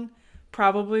like one.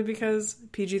 Probably because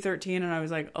PG-13 and I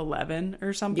was like 11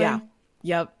 or something. Yeah.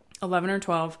 Yep. 11 or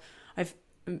 12.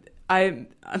 I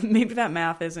maybe that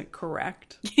math isn't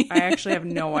correct. I actually have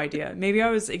no idea. Maybe I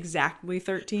was exactly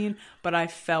 13, but I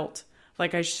felt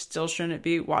like I still shouldn't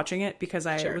be watching it because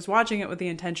I was watching it with the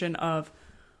intention of,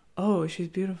 oh, she's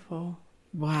beautiful.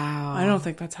 Wow. I don't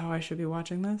think that's how I should be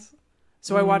watching this.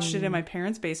 So I watched it in my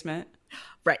parents' basement.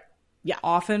 Right. Yeah.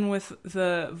 Often with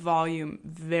the volume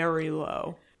very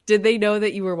low. Did they know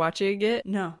that you were watching it?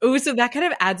 No. Oh, so that kind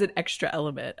of adds an extra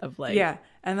element of like... Yeah.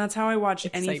 And that's how I watched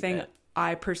excitement. Anything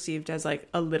I perceived as like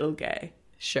a little gay.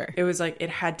 Sure. It was like, it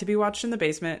had to be watched in the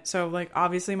basement. So like,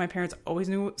 obviously my parents always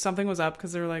knew something was up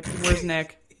because they were like, where's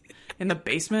Nick? In the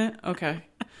basement? Okay.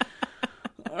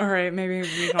 All right. Maybe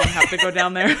we don't have to go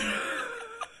down there.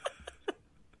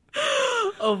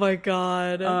 Oh my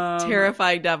God.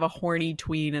 Terrifying to have a horny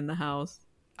tween in the house.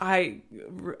 I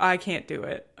can't do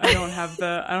it. I don't have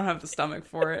the stomach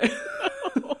for it.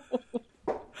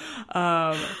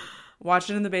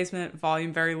 Watch it in the basement,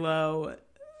 volume very low,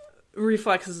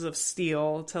 reflexes of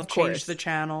steel to change the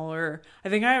channel, or I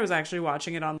think I was actually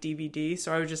watching it on DVD,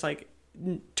 so I would just like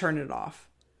turn it off.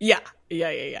 Yeah.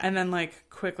 And then like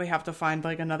quickly have to find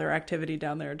like another activity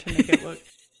down there to make it look.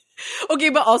 Okay,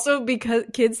 but also because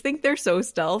kids think they're so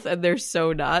stealth and they're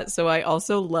so not. So I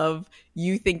also love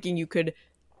you thinking you could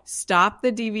stop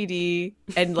the DVD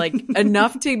and like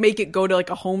enough to make it go to like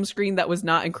a home screen that was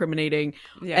not incriminating,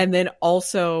 and then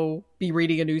also be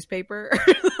reading a newspaper.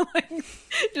 Like,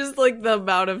 just like the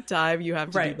amount of time you have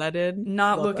to do that in.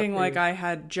 Not looking like I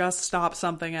had just stopped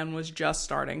something and was just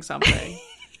starting something.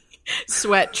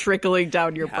 Sweat trickling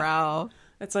down your brow.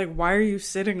 It's like, why are you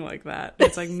sitting like that?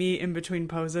 It's like me in between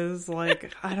poses.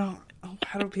 Like, how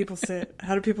do people sit?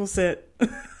 How do people sit?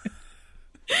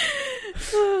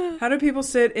 How do people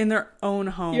sit in their own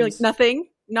homes? You're like, nothing?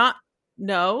 No.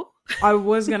 I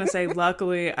was going to say,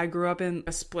 luckily, I grew up in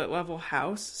a split level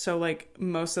house. So like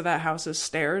most of that house is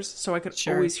stairs. So I could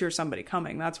always hear somebody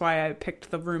coming. That's why I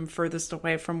picked the room furthest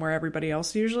away from where everybody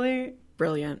else usually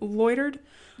loitered.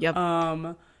 Yep.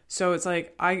 So it's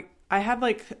like, I had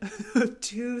like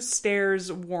 2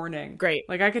 stairs warning. Great.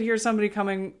 Like I could hear somebody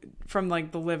coming from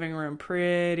like the living room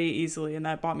pretty easily, and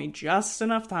that bought me just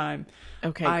enough time.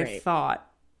 Okay, I thought.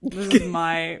 This is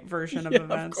my version of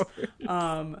events.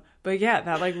 But yeah,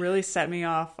 that like really set me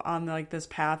off on like this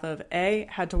path of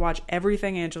had to watch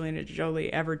everything Angelina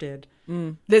Jolie ever did.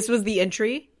 This was the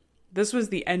entry? This was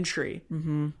the entry.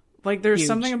 Mm-hmm. Like there's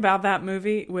something about that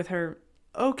movie with her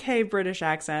okay British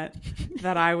accent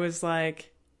that I was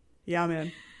like, yeah,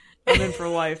 man, I'm in for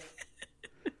life.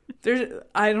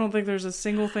 I don't think there's a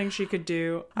single thing she could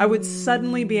do. I would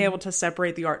suddenly be able to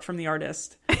separate the art from the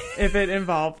artist if it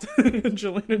involved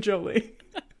Angelina Jolie.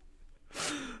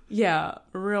 Yeah,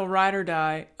 real ride or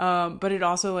die. But it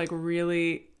also like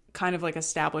really kind of like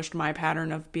established my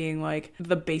pattern of being like,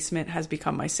 the basement has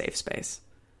become my safe space.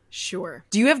 Sure.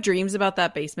 Do you have dreams about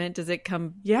that basement? Does it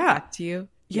come back to you?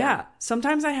 Yeah.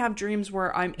 Sometimes I have dreams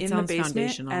where I'm in the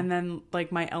basement and then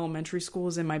like my elementary school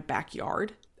is in my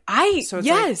backyard. Like,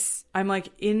 I'm like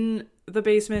in the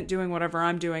basement doing whatever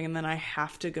I'm doing, and then I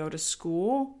have to go to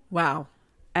school. Wow.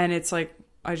 And it's like,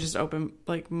 I just open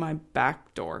like my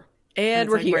back door. And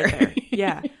we're here. Right there.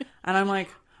 Yeah. And I'm like,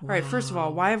 all right, first of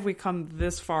all, why have we come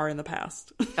this far in the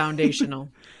past? Foundational.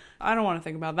 I don't want to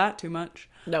think about that too much.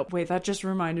 Nope. Wait, that just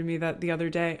reminded me that the other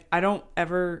day, I don't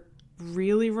ever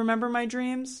really remember my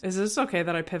dreams. Is this okay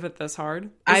that I pivot this hard?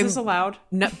 Is this allowed?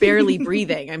 Barely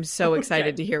breathing. I'm so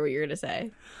excited to hear what you're going to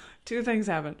say. 2 things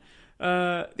happened.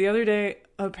 The other day,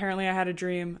 apparently I had a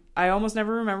dream. I almost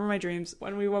never remember my dreams.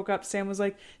 When we woke up, Sam was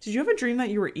like, did you have a dream that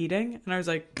you were eating? And I was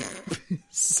like,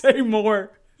 say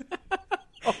more.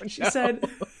 She said,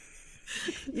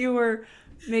 you were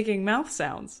making mouth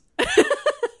sounds.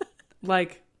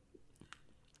 Like.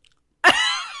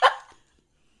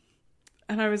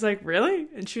 And I was like, really?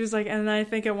 And she was like, and I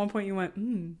think at one point you went,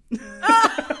 And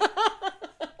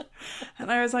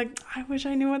I was like, I wish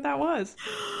I knew what that was.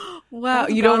 Wow,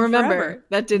 you don't remember. Forever.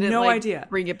 That didn't idea.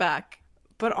 Bring it back.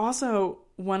 But also,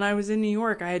 when I was in New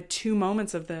York, I had 2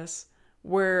 moments of this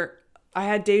where I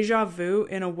had deja vu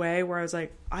in a way where I was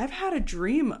like, I've had a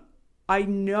dream. I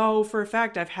know for a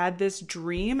fact I've had this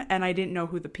dream and I didn't know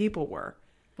who the people were.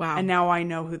 Wow. And now I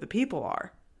know who the people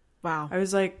are. Wow. I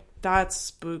was like, that's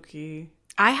spooky.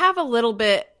 I have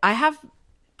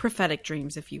prophetic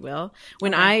dreams, if you will.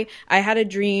 When I had a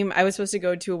dream, I was supposed to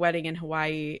go to a wedding in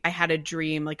Hawaii. I had a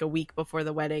dream like a week before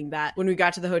the wedding that when we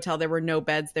got to the hotel, there were no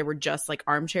beds. There were just like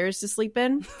armchairs to sleep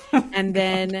in. And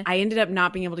then I ended up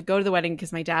not being able to go to the wedding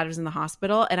because my dad was in the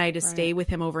hospital and I had to stay with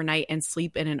him overnight and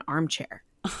sleep in an armchair.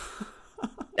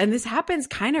 And this happens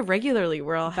kind of regularly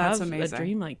where I'll have a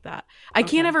dream like that. I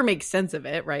can't ever make sense of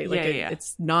it, right? Like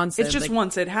it's nonsense. It's just like,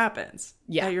 once it happens.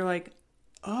 Yeah. That you're like,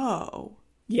 oh,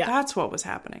 yeah, that's what was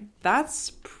happening.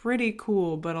 That's pretty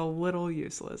cool, but a little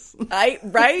useless.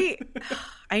 Right?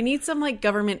 I need some like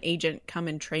government agent come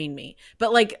and train me.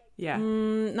 But like,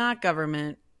 not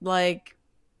government, like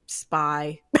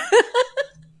spy.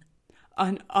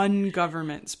 An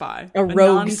ungovernment spy. A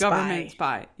rogue non-government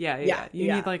spy. Yeah.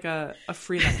 You need like a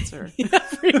freelancer.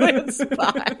 Freelance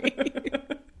spy.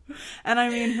 And I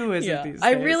mean, who isn't these days?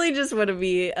 I really just want to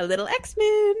be a little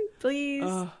X-Men, please.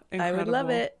 I would love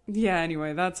it. Yeah,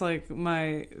 anyway, that's like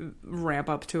my ramp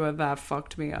up to it. That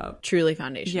fucked me up. Truly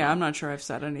foundational. Yeah, I'm not sure I've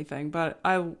said anything, but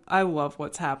I love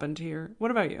what's happened here. What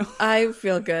about you? I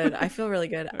feel good. I feel really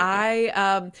good. Okay.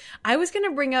 I was going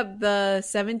to bring up the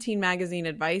 17 magazine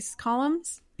advice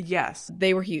columns. Yes.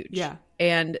 They were huge. Yeah.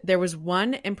 And there was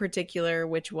one in particular,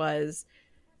 which was,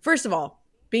 first of all,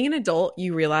 being an adult,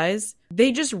 you realize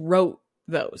they just wrote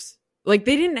those. Like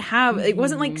they didn't have, it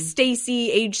wasn't like Stacy,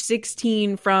 age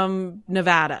 16 from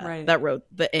Nevada that wrote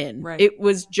the N. Right. It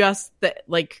was just the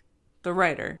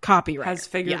writer copyright has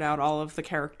figured out all of the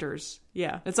characters.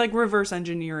 Yeah. It's like reverse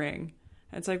engineering.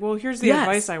 It's like, well, here's the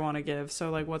advice I want to give.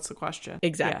 So like, what's the question?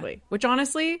 Exactly. Yeah. Which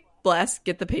honestly, bless,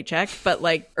 get the paycheck, but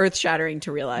like earth shattering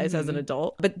to realize as an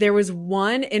adult. But there was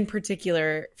one in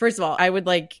particular. First of all, I would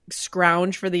like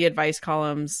scrounge for the advice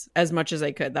columns as much as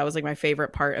I could. That was like my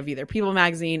favorite part of either People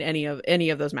Magazine, any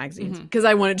of those magazines, because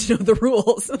I wanted to know the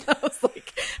rules. And I was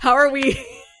like, how are we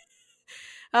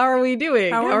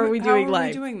doing? How are we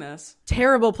doing this?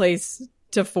 Terrible place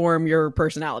to form your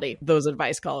personality, those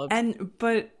advice columns.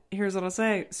 But here's what I'll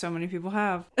say. So many people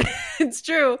have. It's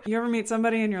true. You ever meet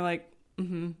somebody and you're like,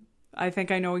 I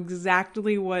think I know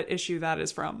exactly what issue that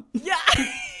is from. Yeah.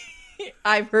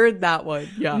 I've heard that one.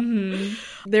 Yeah.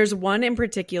 There's one in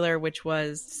particular, which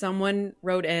was someone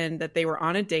wrote in that they were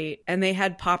on a date and they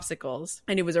had popsicles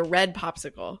and it was a red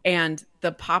popsicle and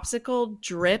the popsicle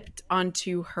dripped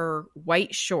onto her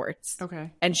white shorts.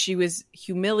 Okay. And she was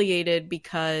humiliated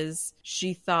because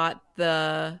she thought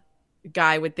the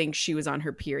guy would think she was on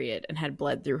her period and had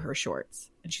bled through her shorts.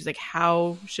 And she's like,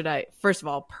 how should I? First of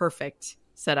all, perfect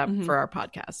setup for our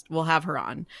podcast. We'll have her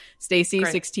on. Stacy,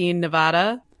 16,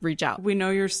 Nevada, reach out. We know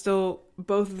you're still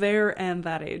both there and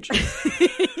that age.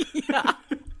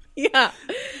 Yeah.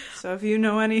 So if you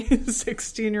know any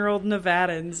 16-year-old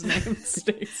Nevadans named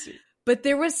Stacy. But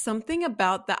there was something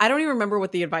about that. I don't even remember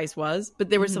what the advice was,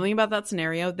 but there was something about that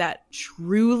scenario that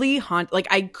truly haunted. Like,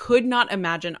 I could not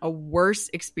imagine a worse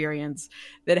experience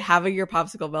than having your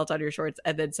popsicle melt on your shorts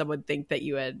and then someone think that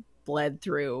you had bled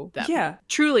through them. Yeah.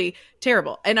 Truly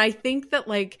terrible. And I think that,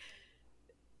 like,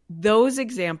 those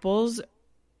examples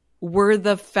were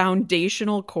the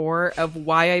foundational core of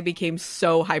why I became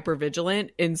so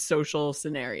hypervigilant in social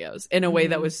scenarios in a way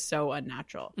that was so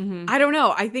unnatural. I don't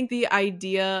know. I think the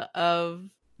idea of,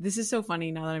 this is so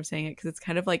funny now that I'm saying it, because it's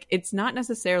kind of like, it's not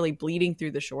necessarily bleeding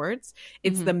through the shorts.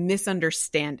 It's the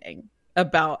misunderstanding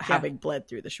about having bled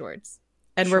through the shorts.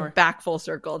 And we're back full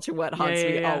circle to what haunts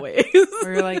me always.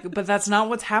 Where you're like, but that's not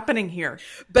what's happening here.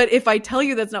 But if I tell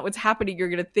you that's not what's happening, you're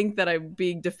going to think that I'm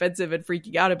being defensive and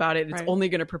freaking out about it. And it's only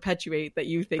going to perpetuate that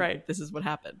you think this is what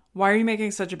happened. Why are you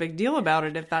making such a big deal about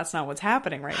it if that's not what's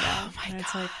happening right now? Oh my God.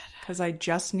 It's like, because I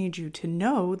just need you to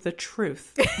know the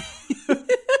truth.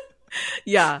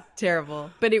 Yeah,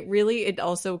 terrible. But it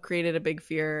also created a big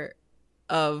fear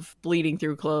of bleeding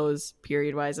through clothes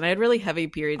period wise. And I had really heavy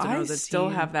periods when I was a teen. I still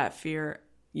have that fear.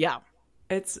 Yeah.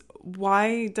 It's,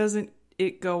 why doesn't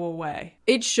it go away?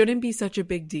 It shouldn't be such a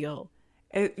big deal.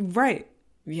 Right.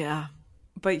 Yeah.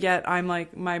 But yet I'm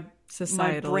like, my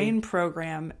brain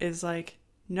program is like,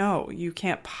 no, you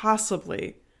can't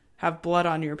possibly have blood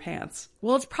on your pants.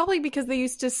 Well, it's probably because they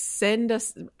used to send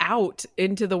us out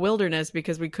into the wilderness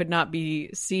because we could not be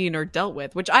seen or dealt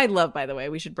with, which I love, by the way.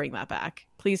 We should bring that back.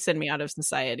 Please send me out of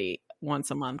society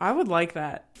once a month. I would like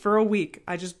that. For a week,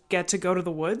 I just get to go to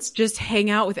the woods. Just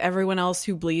hang out with everyone else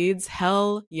who bleeds.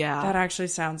 Hell yeah. That actually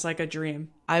sounds like a dream.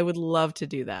 I would love to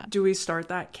do that. Do we start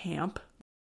that camp?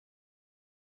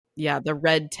 Yeah, the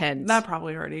red tent. That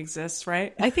probably already exists,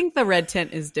 right? I think the red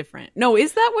tent is different. No,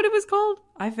 is that what it was called?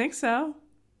 I think so.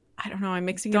 I don't know. I'm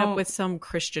mixing it up with some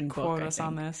Christian book. Quote us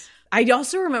on this. I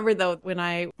also remember, though, when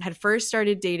I had first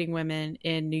started dating women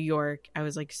in New York, I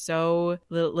was like so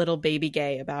little baby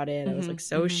gay about it. I was like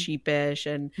so sheepish.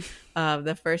 And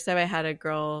the first time I had a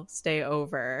girl stay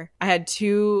over, I had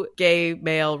 2 gay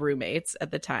male roommates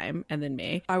at the time, and then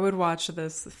me. I would watch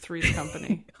this Three's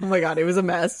Company. Oh my God, it was a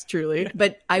mess, truly.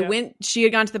 But I went, she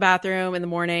had gone to the bathroom in the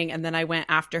morning, and then I went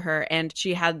after her, and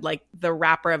she had like the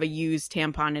wrapper of a used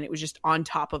tampon, and it was just on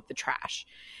top of the trash.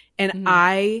 And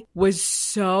I was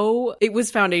so, it was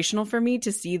foundational for me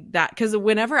to see that, because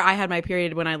whenever I had my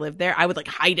period when I lived there, I would like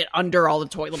hide it under all the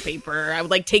toilet paper. I would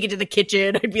like take it to the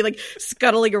kitchen. I'd be like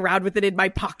scuttling around with it in my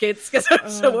pockets because I'm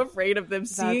so afraid of them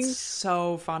seeing. That's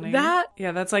so funny.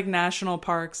 Yeah, that's like national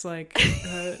parks. Like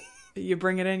you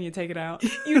bring it in, you take it out.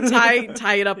 You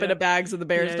tie it up in a bag so the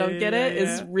bears don't get it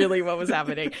is really what was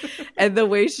happening. And the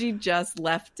way she just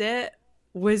left it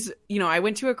was, you know, I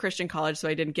went to a Christian college, so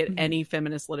I didn't get any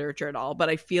feminist literature at all. But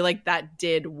I feel like that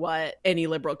did what any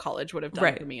liberal college would have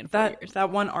done for me in 4 years.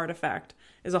 That one artifact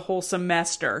is a whole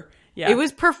semester. Yeah, it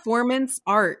was performance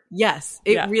art. Yes,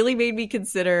 it really made me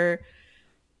consider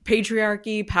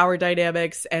patriarchy, power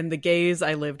dynamics, and the gays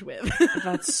I lived with.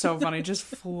 That's so funny, just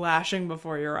flashing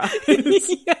before your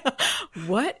eyes.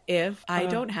 What if I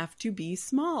don't have to be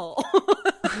small?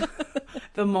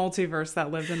 The multiverse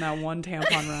that lived in that one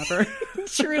tampon wrapper.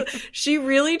 True. She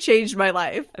really changed my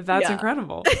life. That's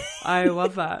incredible. I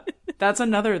love that. That's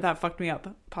another that fucked me up.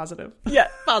 Positive. Yeah,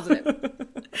 positive.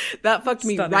 That fucked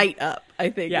me right up, I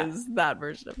think, is that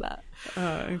version of that.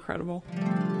 Incredible.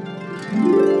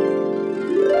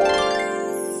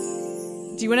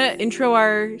 Do you want to intro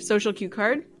our social cue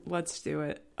card? Let's do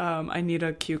it. I need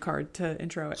a cue card to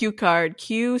intro it. Cue card.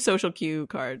 Cue social cue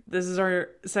card. This is our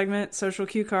segment, social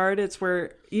cue card. It's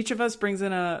where each of us brings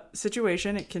in a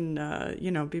situation. It can,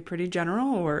 be pretty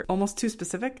general or almost too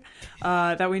specific,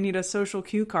 that we need a social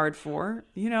cue card for.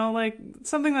 You know, like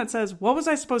something that says, what was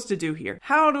I supposed to do here?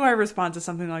 How do I respond to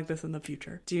something like this in the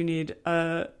future? Do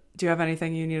you have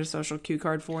anything you need a social cue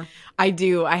card for? I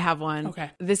do. I have one.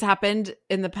 Okay. This happened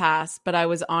in the past, but I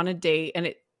was on a date,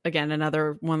 and again,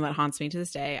 another one that haunts me to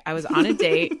this day. I was on a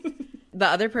date. The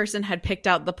other person had picked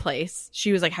out the place.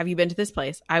 She was like, have you been to this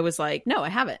place? I was like, no, I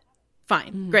haven't.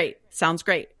 Fine. Great. Sounds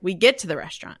great. We get to the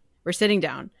restaurant. We're sitting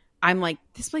down. I'm like,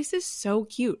 this place is so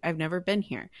cute. I've never been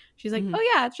here. She's like,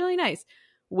 oh yeah, it's really nice.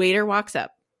 Waiter walks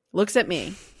up, looks at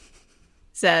me,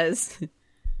 says,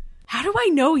 how do I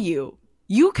know you?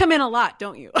 You come in a lot,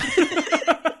 don't you?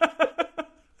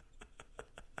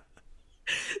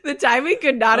 The timing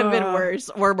could not have been worse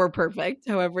or more perfect.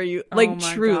 However,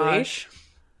 truly. Gosh.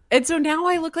 And so now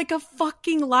I look like a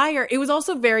fucking liar. It was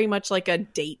also very much like a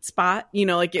date spot. You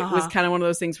know, like it was kind of one of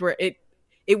those things where it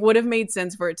would have made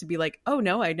sense for it to be like, oh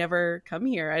no, I never come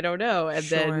here. I don't know. And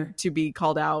then to be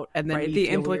called out. And then the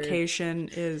implication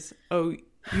is, oh,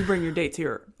 you bring your dates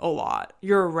here a lot.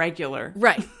 You're a regular.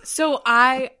 Right. So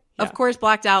of course,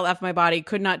 blacked out, left my body,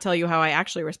 could not tell you how I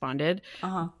actually responded,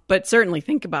 but certainly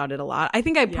think about it a lot. I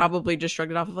think I probably just shrugged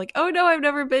it off of like, oh no, I've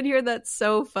never been here. That's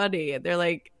so funny. And they're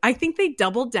like, I think they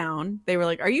doubled down. They were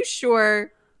like, are you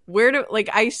sure?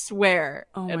 I swear.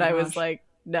 And I was like,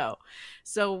 no.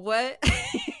 So what?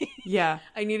 Yeah.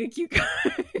 I need a cue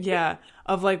card. Yeah.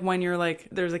 Of like when you're like,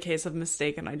 there's a case of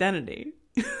mistaken identity.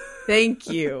 Thank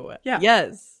you. Yeah.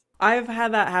 Yes. I've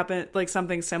had that happen, like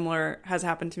something similar has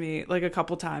happened to me like a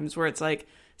couple times where it's like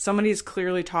somebody's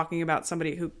clearly talking about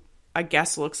somebody who I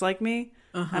guess looks like me.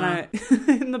 And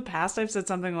in the past I've said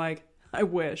something like, I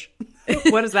wish.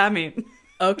 What does that mean?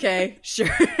 Okay, sure.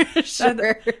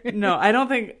 Sure. No, I don't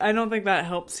think that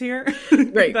helps here.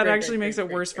 Right. That actually makes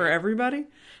it worse for everybody.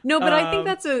 No, but I think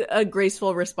that's a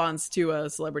graceful response to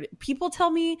a celebrity. People tell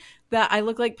me that I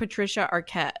look like Patricia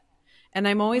Arquette. And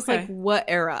I'm always like, what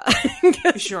era?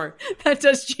 Sure. That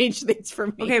does change things for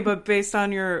me. Okay, but based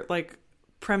on your, like,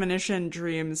 premonition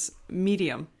dreams,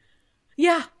 Medium.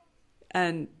 Yeah.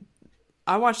 And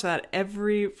I watch that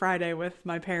every Friday with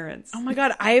my parents. Oh my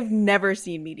God, I've never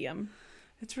seen Medium.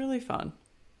 It's really fun.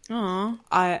 Aw.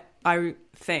 I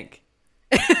think.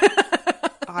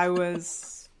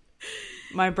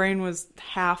 My brain was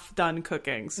half done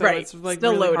cooking, so it's like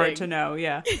still really loading. hard to know.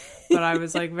 Yeah, but I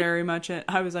was like very much.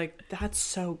 I was like, that's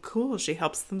so cool. She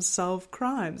helps them solve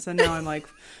crimes, and now I'm like,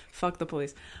 fuck the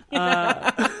police.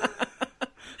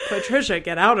 Patricia,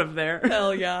 get out of there!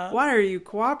 Hell yeah! Why are you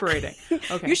cooperating?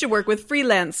 Okay, you should work with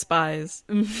freelance spies.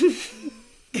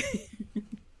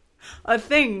 A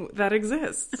thing that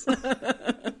exists.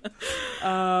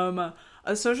 A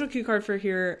social cue card for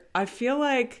here. I feel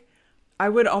like I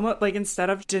would almost like,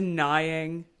 instead of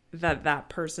denying that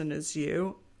person is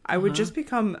you, I would just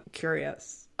become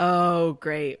curious. Oh,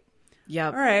 great.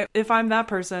 Yep. All right. If I'm that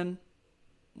person,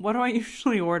 what do I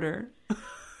usually order?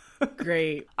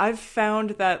 Great. I've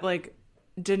found that like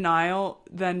denial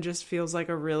then just feels like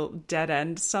a real dead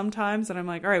end sometimes. And I'm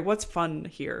like, all right, what's fun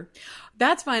here?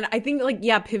 That's fine. I think like,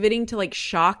 yeah, pivoting to like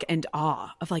shock and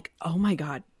awe of like, oh my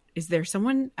God, is there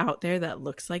someone out there that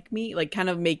looks like me? Like kind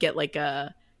of make it like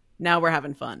a, now we're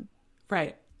having fun.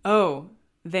 Right. Oh,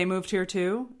 they moved here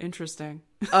too? Interesting.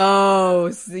 Oh,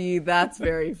 see, that's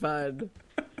very fun.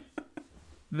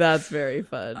 That's very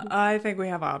fun. I think we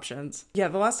have options. Yeah,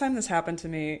 the last time this happened to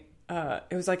me,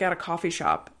 it was like at a coffee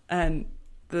shop, and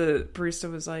the barista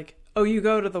was like, oh, you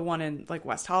go to the one in like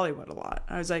West Hollywood a lot.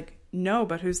 I was like, no,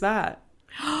 but who's that?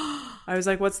 I was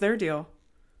like, what's their deal?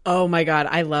 Oh my God,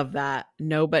 I love that.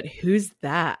 No, but who's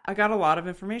that? I got a lot of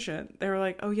information. They were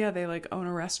like, oh yeah, they like own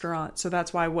a restaurant. So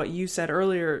that's why what you said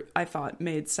earlier I thought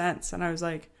made sense. And I was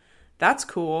like, that's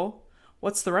cool.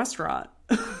 What's the restaurant?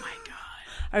 Oh my God.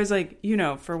 I was like, you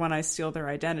know, for when I steal their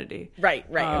identity. Right,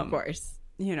 of course.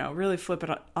 You know, really flip it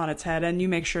on its head, and you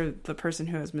make sure the person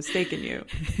who has mistaken you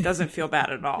doesn't feel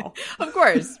bad at all. Of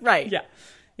course, right.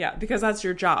 Yeah, because that's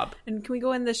your job. And can we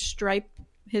go in the Stripe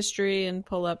history and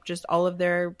pull up just all of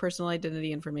their personal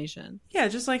identity information? Yeah,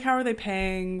 just like how are they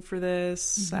paying for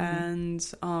this, and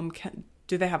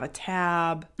do they have a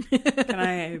tab? Can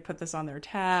I put this on their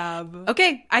tab?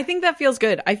 Okay, I think that feels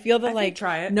good. I feel that like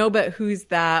try it. No, but who's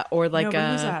that? Or like No,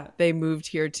 but who's that? They moved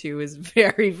here too is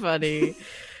very funny.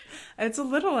 It's a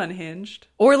little unhinged.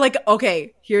 Or like,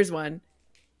 okay, here's one.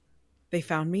 They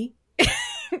found me.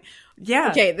 Yeah.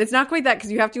 Okay, it's not quite that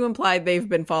because you have to imply they've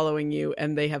been following you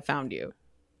and they have found you.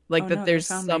 Like that no, there's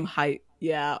some height.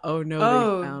 Yeah. Oh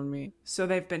no, they found me. So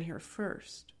they've been here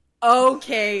first.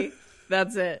 Okay,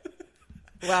 that's it.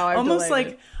 Wow, I'm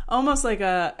almost like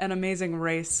an Amazing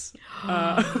Race.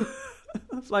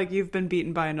 Like you've been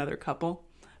beaten by another couple,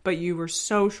 but you were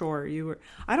so sure you were.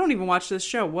 I don't even watch this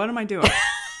show. What am I doing?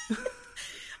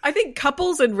 I think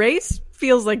Couples and Race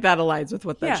feels like that aligns with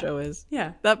what that show is.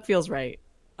 Yeah, that feels right.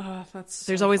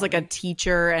 There's always like a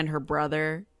teacher and her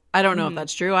brother. I don't know if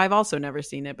that's true. I've also never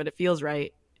seen it, but it feels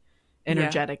right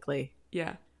energetically.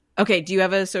 Yeah. Okay, do you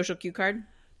have a social cue card?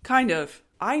 Kind of.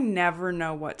 I never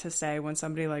know what to say when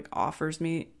somebody like offers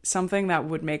me something that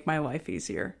would make my life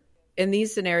easier. In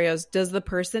these scenarios, does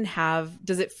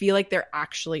it feel like they're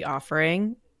actually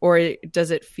offering, or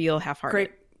does it feel half-hearted?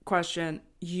 Great question.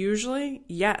 Usually,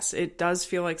 yes, it does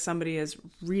feel like somebody is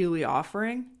really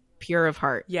offering. Pure of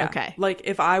heart. Yeah. Okay. Like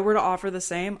if I were to offer the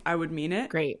same, I would mean it.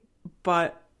 Great.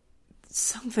 But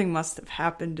something must have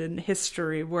happened in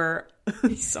history where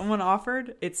someone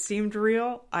offered, it seemed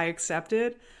real, I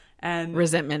accepted, and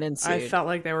resentment ensued. I felt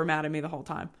like they were mad at me the whole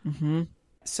time. Mm-hmm.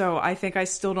 So I think I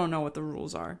still don't know what the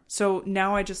rules are. So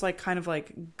now I just like kind of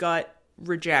like gut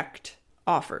reject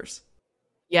offers.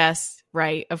 Yes,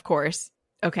 right, of course.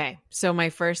 Okay, so my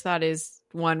first thought is,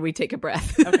 one, we take a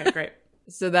breath. Okay, great.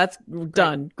 So that's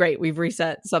done. Great, we've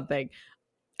reset something.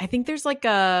 I think there's like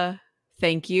a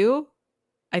thank you.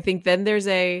 I think then there's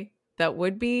that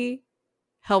would be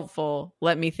helpful.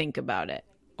 Let me think about it.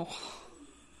 Oh.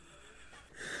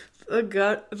 The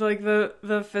gut, like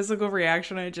the physical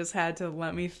reaction I just had to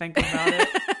let me think about it.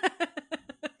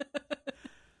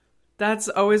 That's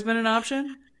always been an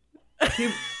option.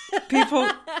 People,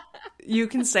 you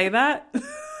can say that.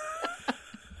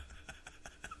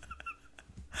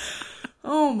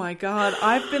 Oh my God.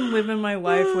 I've been living my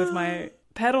life with my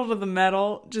pedal to the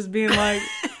metal, just being like,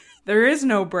 there is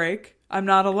no break. I'm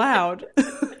not allowed.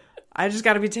 I just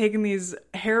got to be taking these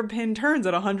hairpin turns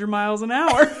at 100 miles an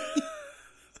hour.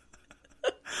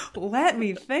 Let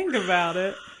me think about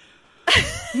it.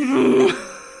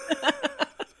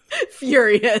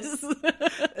 Furious.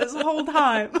 This whole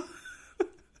time.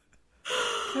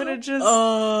 Could have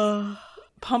just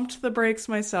pumped the brakes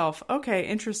myself. Okay,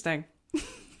 interesting.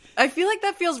 I feel like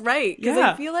that feels right. Because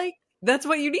I feel like that's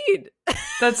what you need.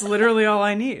 That's literally all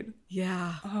I need.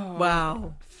 Yeah. Oh,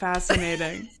 wow.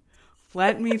 Fascinating.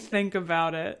 Let me think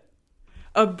about it.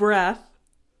 A breath.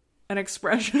 An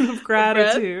expression of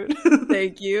gratitude.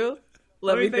 Thank you.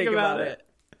 Let me think about it.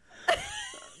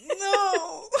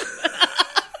 No.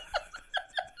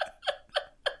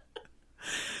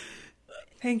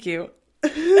 Thank you.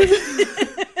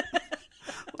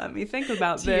 Let me think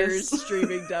about Tears this.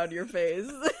 streaming down your face.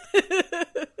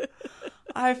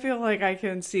 I feel like I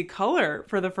can see color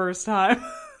for the first time.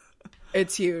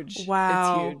 It's huge.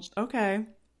 Wow. It's huge. Okay.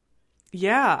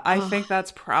 Yeah, I think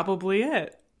that's probably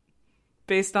it.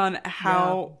 Based on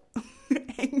how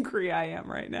angry I am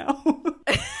right now.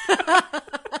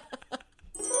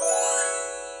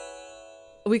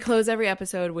 We close every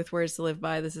episode with words to live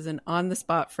by. This is an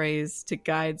on-the-spot phrase to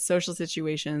guide social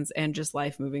situations and just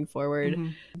life moving forward.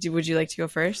 Mm-hmm. Would you like to go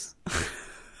first?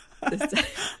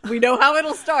 We know how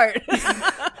it'll start.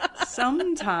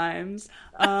 Sometimes.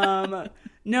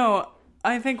 No,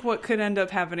 I think what could end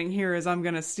up happening here is I'm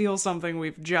going to steal something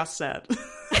we've just said.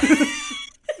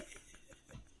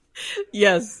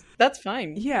 Yes, that's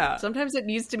fine. Yeah. Sometimes it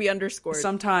needs to be underscored.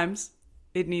 Sometimes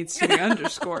it needs to be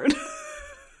underscored.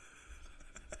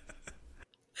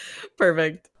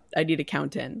 Perfect. I need to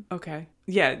count in. Okay.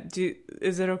 Yeah.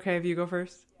 Is it okay if you go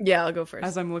first? Yeah, I'll go first.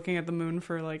 As I'm looking at the moon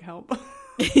for like help.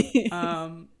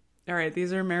 All right.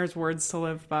 These are Mare's words to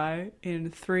live by in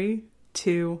 3,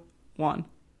 2, 1.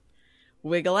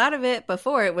 Wiggle out of it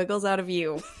before it wiggles out of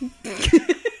you.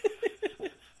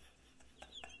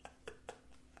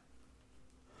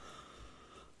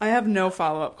 I have no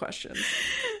follow-up questions.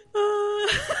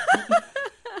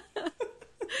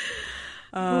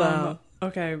 Wow.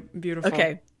 Okay, beautiful.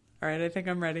 Okay. All right, I think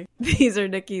I'm ready. These are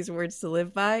Nikki's words to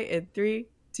live by in 3,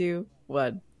 2,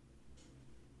 1.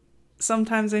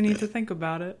 Sometimes I need to think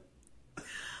about it.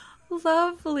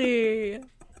 Lovely.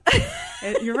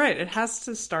 You're right. It has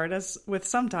to start with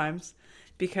sometimes,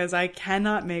 because I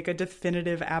cannot make a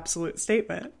definitive absolute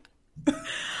statement.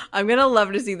 I'm going to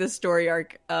love to see the story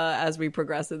arc as we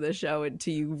progress in this show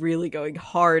into you really going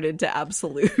hard into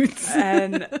absolutes.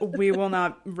 And we will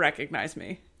not recognize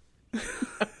me.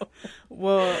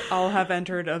 No. I'll have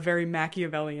entered a very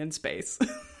Machiavellian space.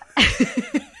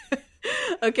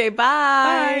 Okay,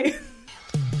 bye. Bye.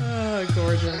 Oh,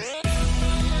 gorgeous.